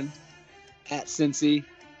 Cleveland at Cincy.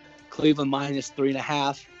 Cleveland minus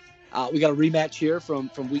 3.5. We got a rematch here from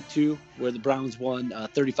week 2 where the Browns won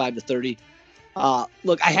 35-30.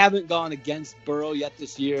 Look, I haven't gone against Burrow yet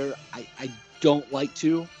this year. I don't like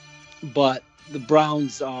to, but the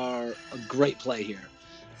Browns are a great play here.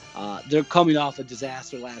 They're coming off a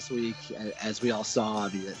disaster last week, as we all saw. I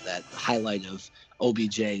mean, that highlight of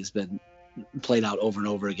OBJ has been played out over and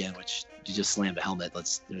over again, which you just slammed a helmet.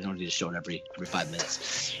 We don't need to show it every 5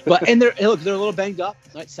 minutes. But and they're a little banged up.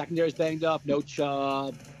 Right, secondary's banged up. No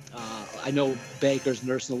Chubb. I know Baker's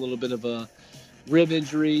nursing a little bit of a rib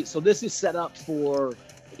injury, so this is set up for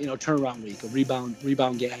turnaround week, a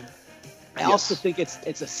rebound game. I also think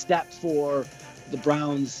it's a step for the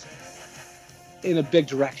Browns in a big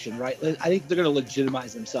direction, right? I think they're going to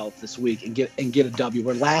legitimize themselves this week and get a W.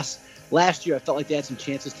 Where last year I felt like they had some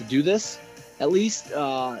chances to do this, at least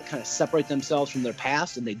kind of separate themselves from their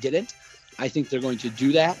past, and they didn't. I think they're going to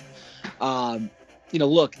do that.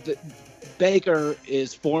 Look, Baker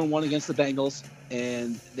is 4-1 against the Bengals,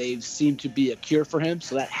 and they've seemed to be a cure for him.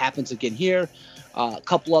 So that happens again here. A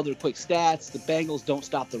couple other quick stats. The Bengals don't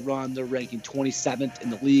stop the run. They're ranking 27th in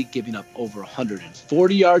the league, giving up over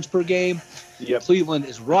 140 yards per game. Yep. Cleveland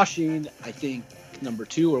is rushing, I think, number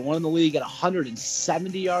 2 or 1 in the league at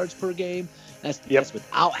 170 yards per game. That's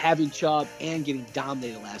without having Chubb and getting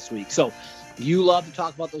dominated last week. So you love to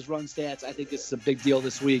talk about those run stats. I think this is a big deal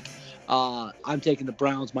this week. I'm taking the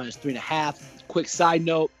Browns minus 3.5. Quick side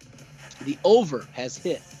note, the over has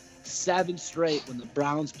hit 7 straight when the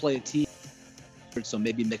Browns play a team. So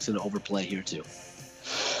maybe mix in an overplay here too.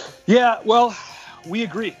 Yeah, well, we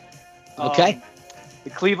agree. Okay. The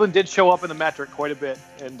Cleveland did show up in the metric quite a bit,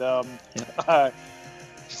 and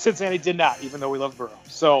Cincinnati did not, even though we love Burrow.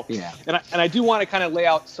 So, and I do want to kind of lay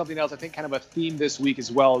out something else. I think kind of a theme this week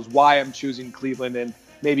as well is why I'm choosing Cleveland and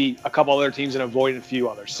maybe a couple other teams and avoiding a few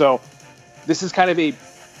others. So this is kind of a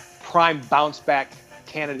prime bounce back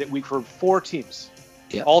candidate week for 4 teams.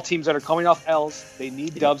 Yep. All teams that are coming off L's, they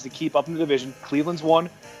need dubs to keep up in the division. Cleveland's one,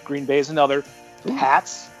 Green Bay's another,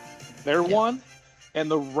 Pats, they're one,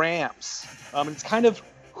 and the Rams. It's kind of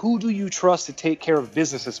who do you trust to take care of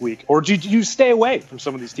business this week, or do you stay away from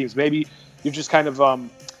some of these teams? Maybe you just kind of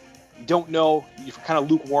don't know. You're kind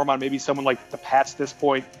of lukewarm on maybe someone like the Pats at this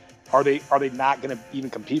point. Are they not going to even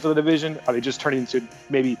compete for the division? Are they just turning into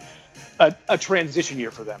maybe a transition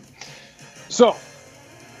year for them? So,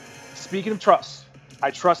 speaking of trust, I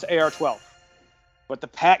trust AR-12, but the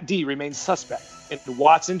Pac D remains suspect. And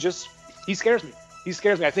Watson he scares me.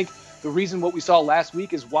 I think the reason what we saw last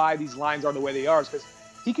week is why these lines are the way they are is because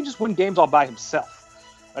he can just win games all by himself.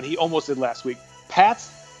 And he almost did last week. Pats,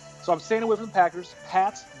 so I'm staying away from the Packers.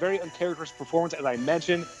 Pats, very uncharacteristic performance, as I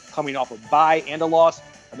mentioned, coming off a bye and a loss.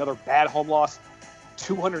 Another bad home loss.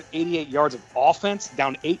 288 yards of offense,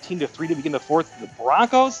 down 18-3 to begin the 4th. The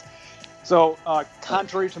Broncos. So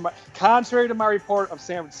contrary to my report of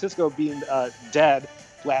San Francisco being dead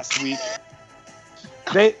last week,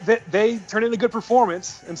 they turned in a good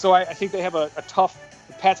performance, and so I think they have the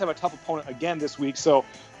Pats have a tough opponent again this week. So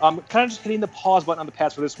I'm kind of just hitting the pause button on the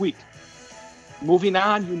Pats for this week. Moving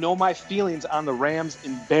on, my feelings on the Rams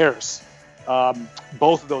and Bears,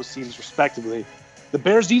 both of those teams respectively. The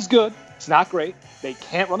Bears D's good. It's not great. They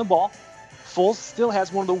can't run the ball. Foles still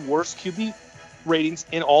has one of the worst QB ratings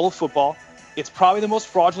in all of football. It's probably the most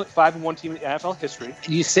fraudulent 5-1 team in NFL history.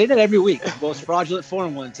 You say that every week. Most fraudulent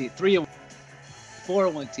 4-1 team,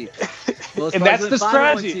 4-1 team. And that's the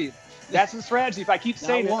strategy. That's the strategy. If I keep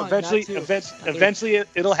saying it, eventually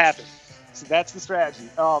it'll happen. So that's the strategy.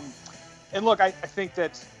 And look, I think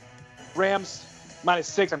that Rams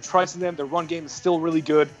 -6. I'm trusting them. Their run game is still really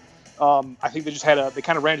good. I think they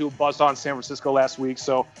kind of ran into a buzzsaw in San Francisco last week.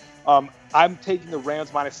 So I'm taking the Rams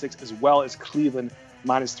 -6 as well as Cleveland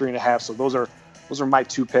 -3.5. So those are my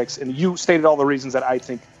two picks. And you stated all the reasons that I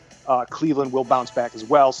think Cleveland will bounce back as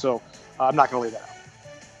well. So I'm not going to lay that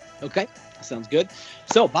out. Okay, sounds good.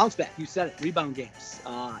 So bounce back, you said it, rebound games.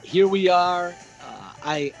 Here we are.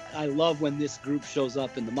 I love when this group shows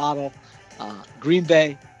up in the model. Green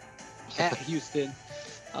Bay at Houston.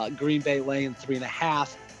 Green Bay laying 3.5.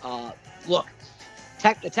 Look,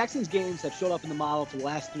 the Texans games have showed up in the model for the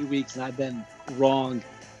last 3 weeks, and I've been wrong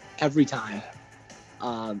every time.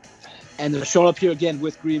 And they're showing up here again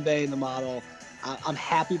with Green Bay in the model. I'm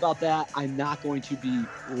happy about that. I'm not going to be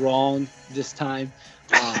wrong this time.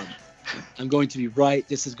 I'm going to be right.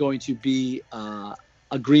 This is going to be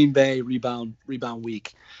a Green Bay rebound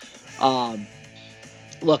week.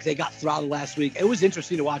 Look, they got throttled last week. It was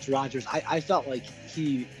interesting to watch Rodgers. I felt like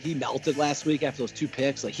he melted last week after those 2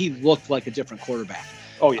 picks. Like, he looked like a different quarterback.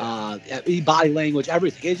 Oh yeah. Body language,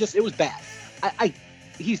 everything. It was bad.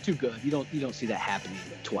 He's too good. You don't see that happening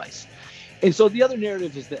twice. And so the other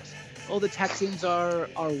narrative is this. Oh, the Texans are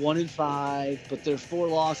 1-5, but their 4 of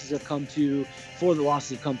the losses have come to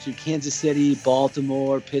Kansas City,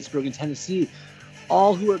 Baltimore, Pittsburgh, and Tennessee,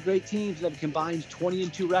 all who are great teams that have combined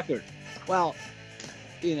 20-2 record. Well,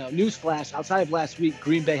 newsflash, outside of last week,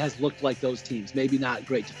 Green Bay has looked like those teams. Maybe not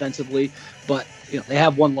great defensively, but they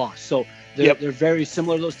have 1 loss. So they're very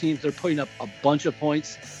similar to those teams. They're putting up a bunch of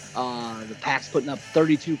points. The Pac's putting up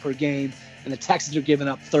 32 per game, and the Texans are giving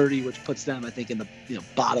up 30, which puts them, I think, in the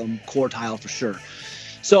bottom quartile for sure.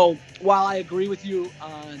 So while I agree with you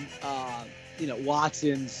on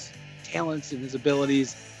Watson's talents and his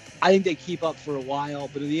abilities, I think they keep up for a while.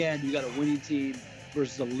 But in the end, you got a winning team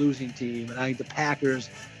versus a losing team, and I think the Packers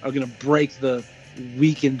are going to break the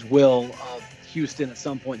weakened will of Houston at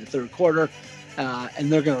some point in the third quarter,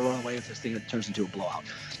 and they're going to run away with this thing that turns into a blowout.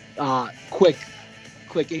 Quick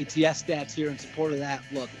ATS stats here in support of that.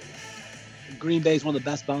 Look, Green Bay is one of the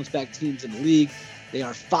best bounce-back teams in the league. They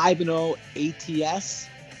are 5-0 ATS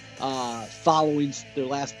following their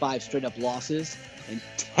last 5 straight-up losses, and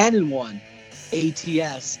 10-1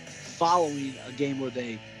 ATS following a game where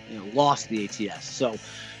they lost the ATS. So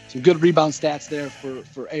some good rebound stats there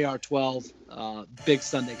for AR12. Big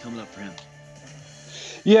Sunday coming up for him.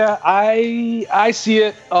 Yeah, I see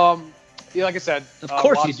it. Like I said, of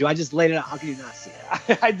course you do. I just laid it out. How can you not see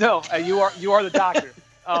it? I know. You are the doctor.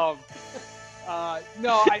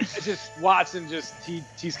 No, I just Watson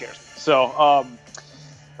he scares me. So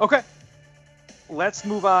okay, let's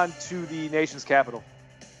move on to the nation's capital.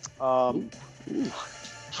 Ooh.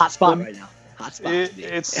 Hot spot right now. Hot spot.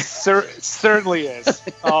 It certainly is.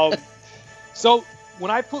 So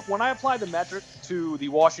when I apply the metric to the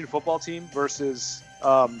Washington football team versus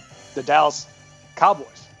the Dallas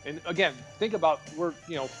Cowboys, and again, think about we're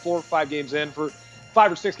 4 or 5 games in, for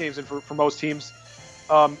 5 or 6 games in for most teams,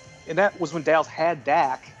 and that was when Dallas had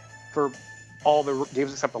Dak for all the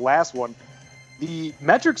games except the last one. The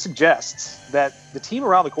metric suggests that the team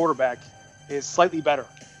around the quarterback is slightly better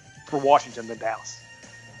for Washington than Dallas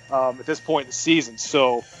at this point in the season.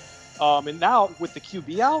 So, and now with the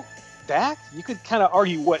QB out, Dak, you could kind of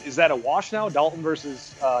argue, what is that a wash now? Dalton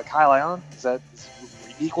versus Kyle Allen? Is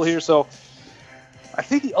we equal here? So, I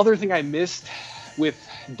think the other thing I missed with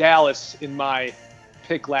Dallas in my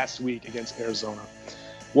pick last week against Arizona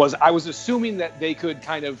was I was assuming that they could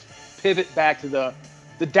kind of pivot back to the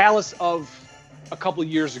Dallas of a couple of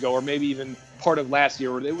years ago, or maybe even part of last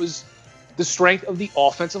year, where it was the strength of the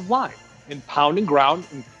offensive line and pound and ground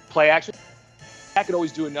and play action. That could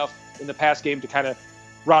always do enough in the pass game to kind of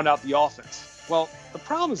round out the offense. Well, the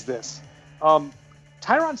problem is this.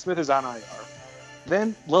 Tyron Smith is on IR.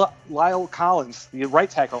 Then Lyle Collins, the right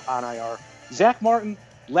tackle, on IR. Zach Martin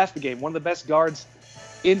left the game, one of the best guards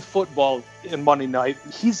in football in Monday night.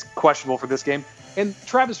 He's questionable for this game. And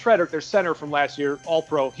Travis Frederick, their center from last year,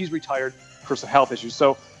 all-pro, he's retired for some health issues.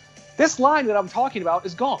 So this line that I'm talking about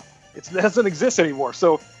is gone. It doesn't exist anymore.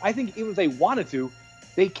 So I think even if they wanted to,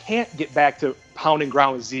 they can't get back to pound and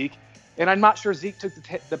ground with Zeke. And I'm not sure Zeke took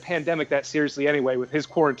the pandemic that seriously anyway with his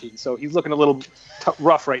quarantine. So he's looking a little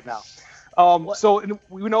rough right now. So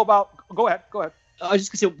we know about – go ahead. I was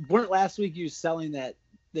just going to say, weren't last week you selling that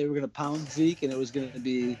they were going to pound Zeke and it was going to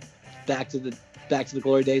be back to the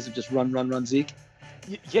glory days of just run Zeke?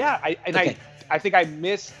 Yeah, I think I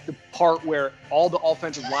missed the part where all the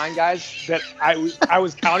offensive line guys that I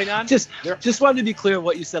was counting on. Just wanted to be clear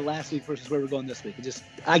what you said last week versus where we're going this week.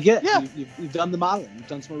 I get it. Yeah. You've done the modeling. You've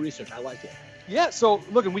done some more research. I like it. Yeah. So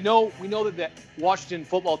look, and we know that the Washington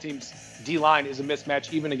football team's D line is a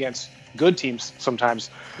mismatch even against good teams sometimes.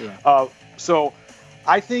 Yeah. So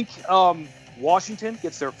I think Washington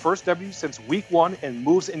gets their first W since week 1 and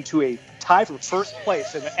moves into a tie for first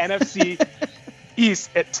place in the NFC East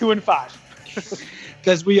at 2-5.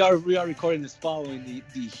 Because we are recording this following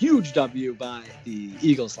the huge W by the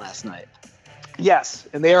Eagles last night. Yes,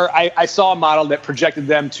 and they are. I saw a model that projected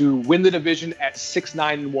them to win the division at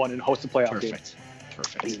 6-9-1 and host the playoff game.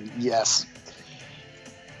 Perfect. Yes.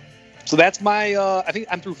 So that's my. I think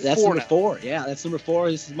I'm through 4. That's number now. 4. Yeah, that's number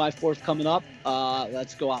 4. This is my 4th coming up.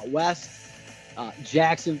 Let's go out west.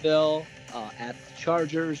 Jacksonville at the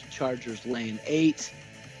Chargers. Chargers laying 8.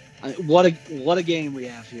 What a game we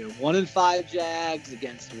have here. 1-5 Jags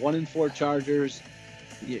against 1-4 Chargers.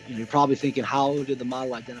 You're probably thinking, how did the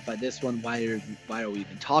model identify this one? Why are we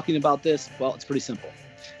even talking about this? Well, it's pretty simple.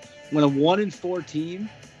 When a 1-4 team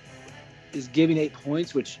is giving 8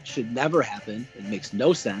 points, which should never happen, it makes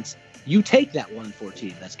no sense. You take that 1-4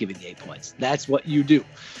 team that's giving the 8 points. That's what you do.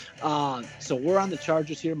 So we're on the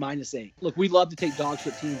Chargers here, -8. Look, we love to take dog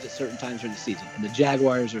shit teams at certain times during the season, and the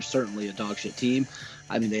Jaguars are certainly a dog shit team.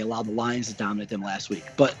 I mean, they allowed the Lions to dominate them last week,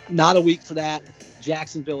 but not a week for that.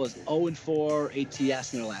 Jacksonville is 0-4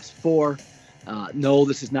 ATS in their last 4. No,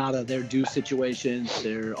 this is not their due situation.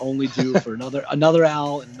 They're only due for another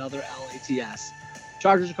L and another L ATS.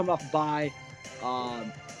 Chargers are coming off a bye.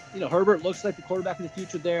 Herbert looks like the quarterback in the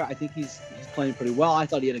future there. I think he's playing pretty well. I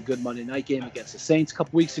thought he had a good Monday night game against the Saints a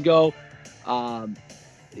couple weeks ago.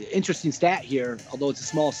 Interesting stat here, although it's a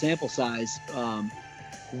small sample size.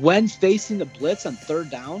 When facing the blitz on 3rd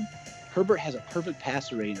down, Herbert has a perfect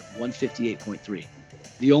passer rating of 158.3.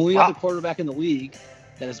 The only other quarterback in the league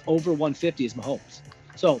that is over 150 is Mahomes.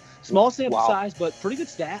 So small sample size, but pretty good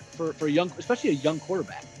stat for a young, especially a young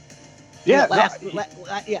quarterback. Yeah.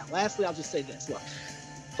 Lastly, I'll just say this. Look,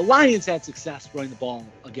 the Lions had success running the ball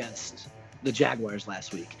against the Jaguars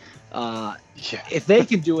last week. If they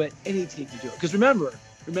can do it, any team can do it. Because remember,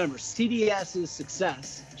 CDS's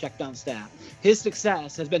success, check down stat, his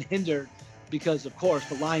success has been hindered because, of course,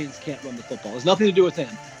 the Lions can't run the football. It has nothing to do with him.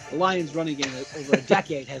 The Lions running game over a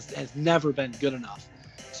decade has never been good enough.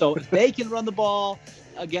 So if they can run the ball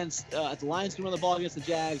if the Lions can run the ball against the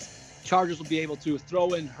Jags, Chargers will be able to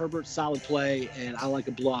throw in Herbert's solid play, and I like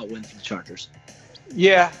a blowout win for the Chargers.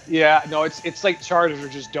 Yeah. No, it's like Chargers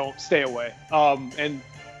just don't stay away. And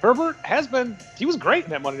Herbert he was great in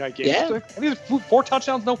that Monday night game. Yeah. I mean, 4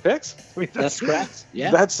 touchdowns, no picks. I mean, That's correct. Yeah.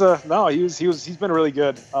 He's been really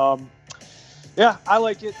good. Yeah, I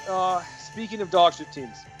like it. Speaking of dog shit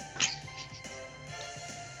teams,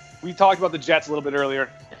 we talked about the Jets a little bit earlier,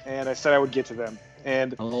 and I said I would get to them.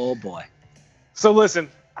 And oh boy. So listen,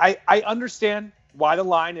 I understand why the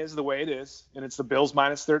line is the way it is, and it's the Bills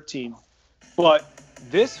 -13. But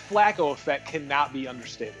this Flacco effect cannot be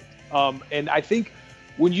understated. And I think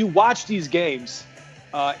when you watch these games,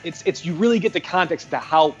 it's you really get the context to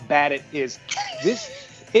how bad it is.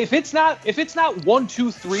 If it's not 1,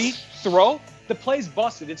 2, 3 throw, the play's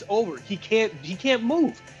busted. It's over. He can't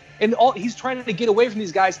move. And he's trying to get away from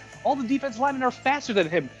these guys. All the defensive linemen are faster than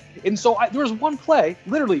him. And so there was one play,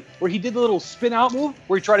 literally, where he did the little spin out move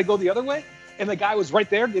where he tried to go the other way. And the guy was right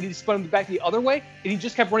there. Then he spun him back the other way. And he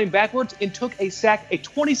just kept running backwards and took a sack, a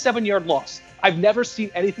 27-yard loss. I've never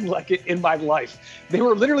seen anything like it in my life. They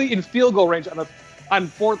were literally in field goal range on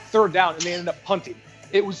 3rd down, and they ended up punting.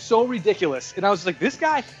 It was so ridiculous. And I was like, this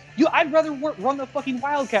guy, I'd rather run the fucking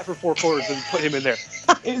Wildcat for 4 quarters than put him in there.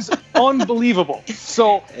 It is unbelievable.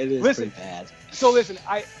 So it is listen, pretty bad. So listen,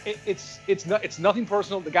 it's nothing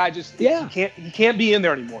personal. The guy just he can't be in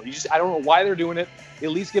there anymore. I don't know why they're doing it. At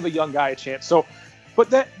least give a young guy a chance. So, but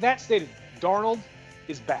that stated, Darnold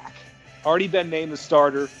is back. Already been named the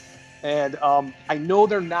starter, and I know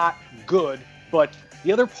they're not good, but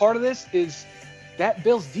the other part of this is that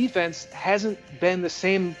Bills defense hasn't been the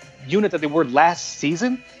same unit that they were last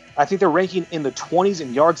season. I think they're ranking in the 20s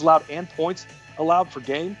in yards allowed and points allowed per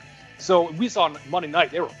game. So we saw on Monday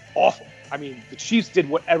night, they were awful. I mean, the Chiefs did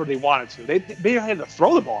whatever they wanted to. They had to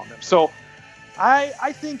throw the ball on them. So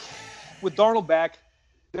I think with Darnold back,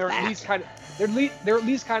 they're at least kind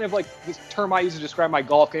of like this term I use to describe my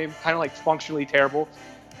golf game, kind of like functionally terrible,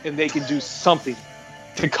 and they can do something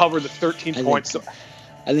to cover the 13 points.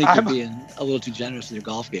 I think you're being a little too generous in your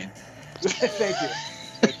golf game. Thank you.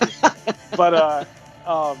 But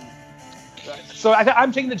so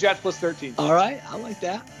I'm taking the Jets +13. All right, I like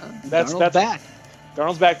that. That's back.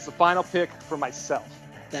 Darnold's back. It's the final pick for myself.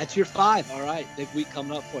 That's your 5. All right, big week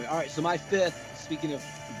coming up for you. All right, so my 5th, speaking of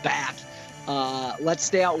back, let's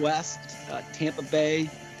stay out west. Tampa Bay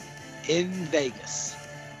in Vegas.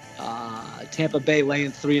 Tampa Bay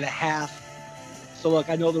laying 3.5. So, look,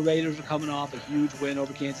 I know the Raiders are coming off a huge win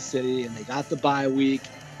over Kansas City, and they got the bye week,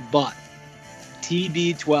 but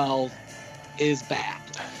TB12 is back.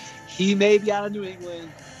 He may be out of New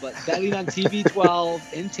England, but betting on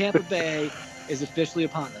TB12 in Tampa Bay is officially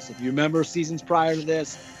upon us. If you remember seasons prior to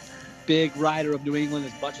this, big rider of New England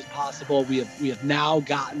as much as possible. We have now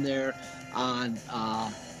gotten there on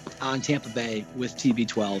Tampa Bay with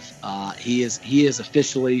TB12. He is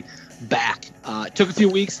officially back. It took a few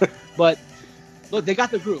weeks, but look, they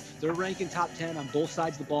got the groove. They're ranking top 10 on both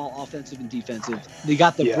sides of the ball, offensive and defensive. They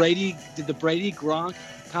got the Brady. Did the Brady Gronk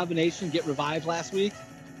combination get revived last week?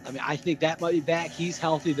 I mean, I think that might be back. He's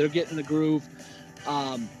healthy. They're getting in the groove.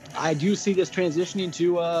 I do see this transitioning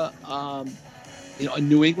to a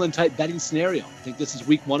New England type betting scenario. I think this is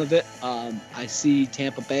week one of it. I see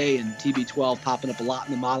Tampa Bay and TB12 popping up a lot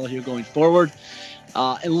in the model here going forward.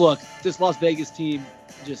 And look, this Las Vegas team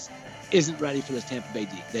just isn't ready for this Tampa Bay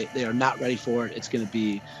D. They are not ready for it. It's going to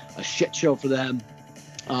be a shit show for them.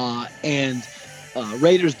 And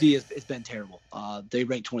Raiders D has been terrible. They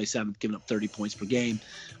ranked 27th, giving up 30 points per game.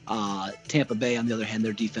 Tampa Bay, on the other hand,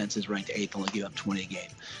 their defense is ranked 8th, only giving up 20 a game.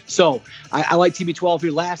 So I like TB12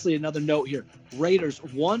 here. Lastly, another note here. Raiders,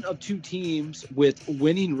 one of two teams with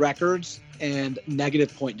winning records and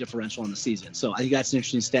negative point differential on the season. So I think that's an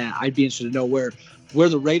interesting stat. I'd be interested to know where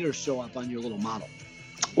the Raiders show up on your little model.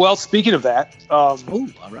 Well, speaking of that, all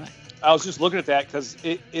right. I was just looking at that because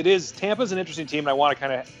it is Tampa's an interesting team, and I want to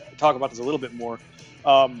kind of talk about this a little bit more.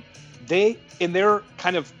 They, in their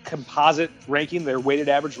kind of composite ranking, their weighted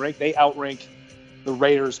average rank, they outrank the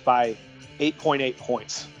Raiders by 8.8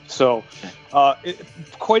 points. So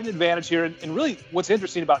quite an advantage here. And really what's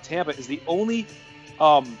interesting about Tampa is the only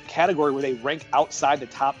category where they rank outside the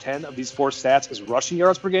top 10 of these four stats is rushing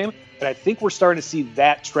yards per game. And I think we're starting to see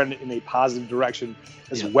that trend in a positive direction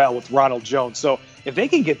as well with Ronald Jones. So if they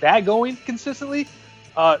can get that going consistently,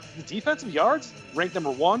 the defensive yards ranked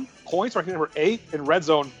number 1, points ranked number 8, in red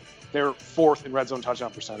zone they're 4th in red zone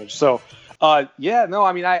touchdown percentage. So I'm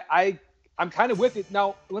kind of with it.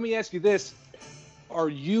 Now let me ask you this: are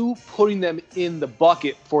you putting them in the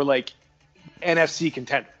bucket for like NFC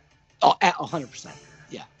contender? Oh, 100%.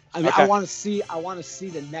 Yeah. I mean, okay. I want to see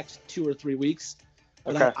the next 2 or 3 weeks,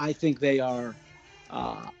 but okay. I think they are.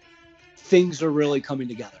 Things are really coming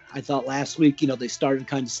together. I thought last week, they started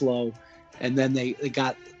kind of slow, and then they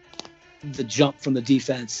got the jump from the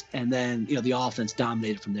defense, and then the offense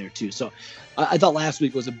dominated from there too. So I thought last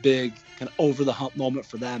week was a big kind of over the hump moment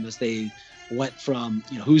for them as they went from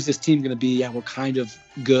who's this team going to be? Yeah, we're kind of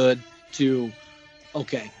good to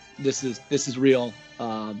okay, this is real.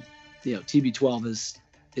 TB12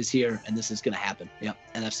 is here, and this is going to happen. Yep,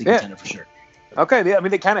 NFC contender for sure. Okay,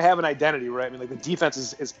 they kind of have an identity, right? I mean, like the defense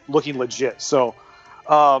is looking legit. So,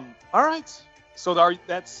 all right. So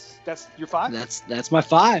that's your 5. That's my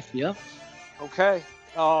 5. Yep. Okay.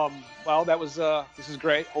 Well, that was this is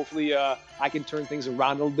great. Hopefully, I can turn things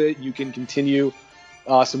around a little bit. You can continue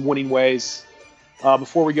some winning ways.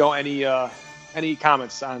 Before we go, any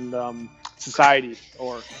comments on society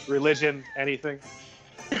or religion? Anything?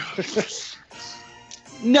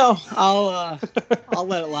 No, I'll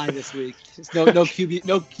let it lie this week. Just no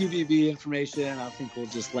QBB information. I think we'll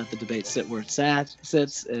just let the debate sit where it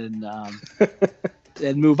sits and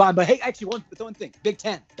move on. But hey, actually, one thing: Big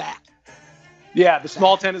Ten back. Yeah, the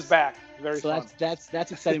small 10 is back. Very fun.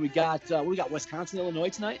 That's exciting. We got Wisconsin, Illinois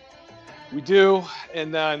tonight. We do,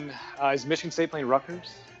 and then is Michigan State playing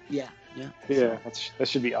Rutgers? Yeah. That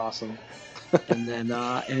should be awesome. and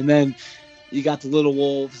then. You got the Little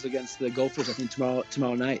Wolves against the Gophers, I think,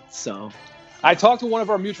 tomorrow night. So, I talked to one of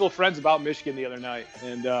our mutual friends about Michigan the other night,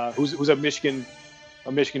 and who's a Michigan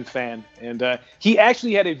fan, and he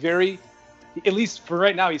actually had a very, at least for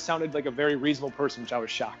right now, he sounded like a very reasonable person, which I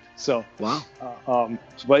was shocked. So wow.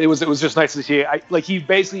 But it was just nice to see.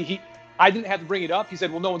 I didn't have to bring it up. He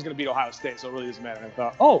said, "Well, no one's going to beat Ohio State, so it really doesn't matter." And I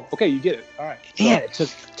thought, "Oh, okay, you get it. All right." So, yeah, it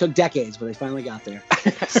took decades, but they finally got there.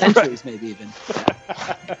 Centuries, maybe even.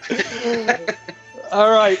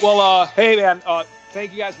 All right. Well, hey, man.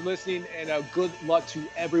 Thank you guys for listening, and good luck to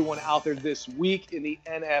everyone out there this week in the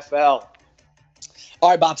NFL. All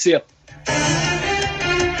right, Bob. See ya.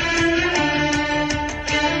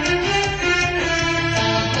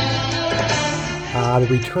 The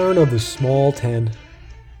return of the small 10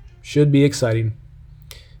 should be exciting.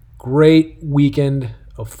 Great weekend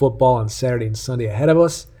of football on Saturday and Sunday ahead of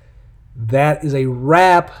us. That is a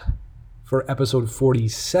wrap for episode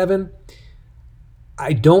 47.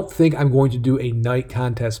 I don't think I'm going to do a night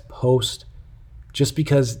contest post just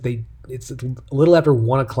because it's a little after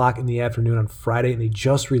 1 o'clock in the afternoon on Friday, and they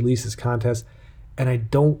just released this contest, and I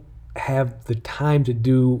don't have the time to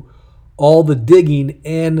do all the digging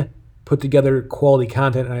and put together quality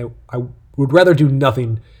content, and I would rather do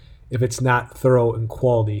nothing if it's not thorough and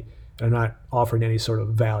quality and I'm not offering any sort of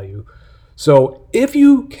value. So if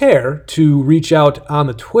you care to reach out on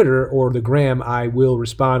the Twitter or the Gram, I will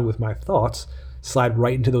respond with my thoughts. Slide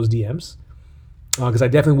right into those DMs because I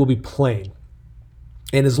definitely will be playing.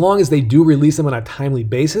 And as long as they do release them on a timely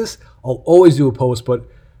basis, I'll always do a post. But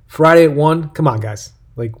Friday at 1, come on, guys.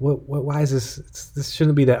 Like, why is this? This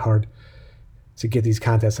shouldn't be that hard to get these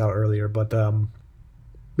contests out earlier. But,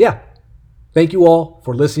 yeah, thank you all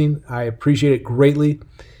for listening. I appreciate it greatly.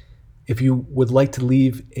 If you would like to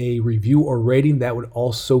leave a review or rating, that would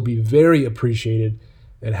also be very appreciated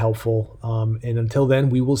and helpful. And until then,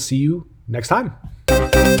 we will see you next time.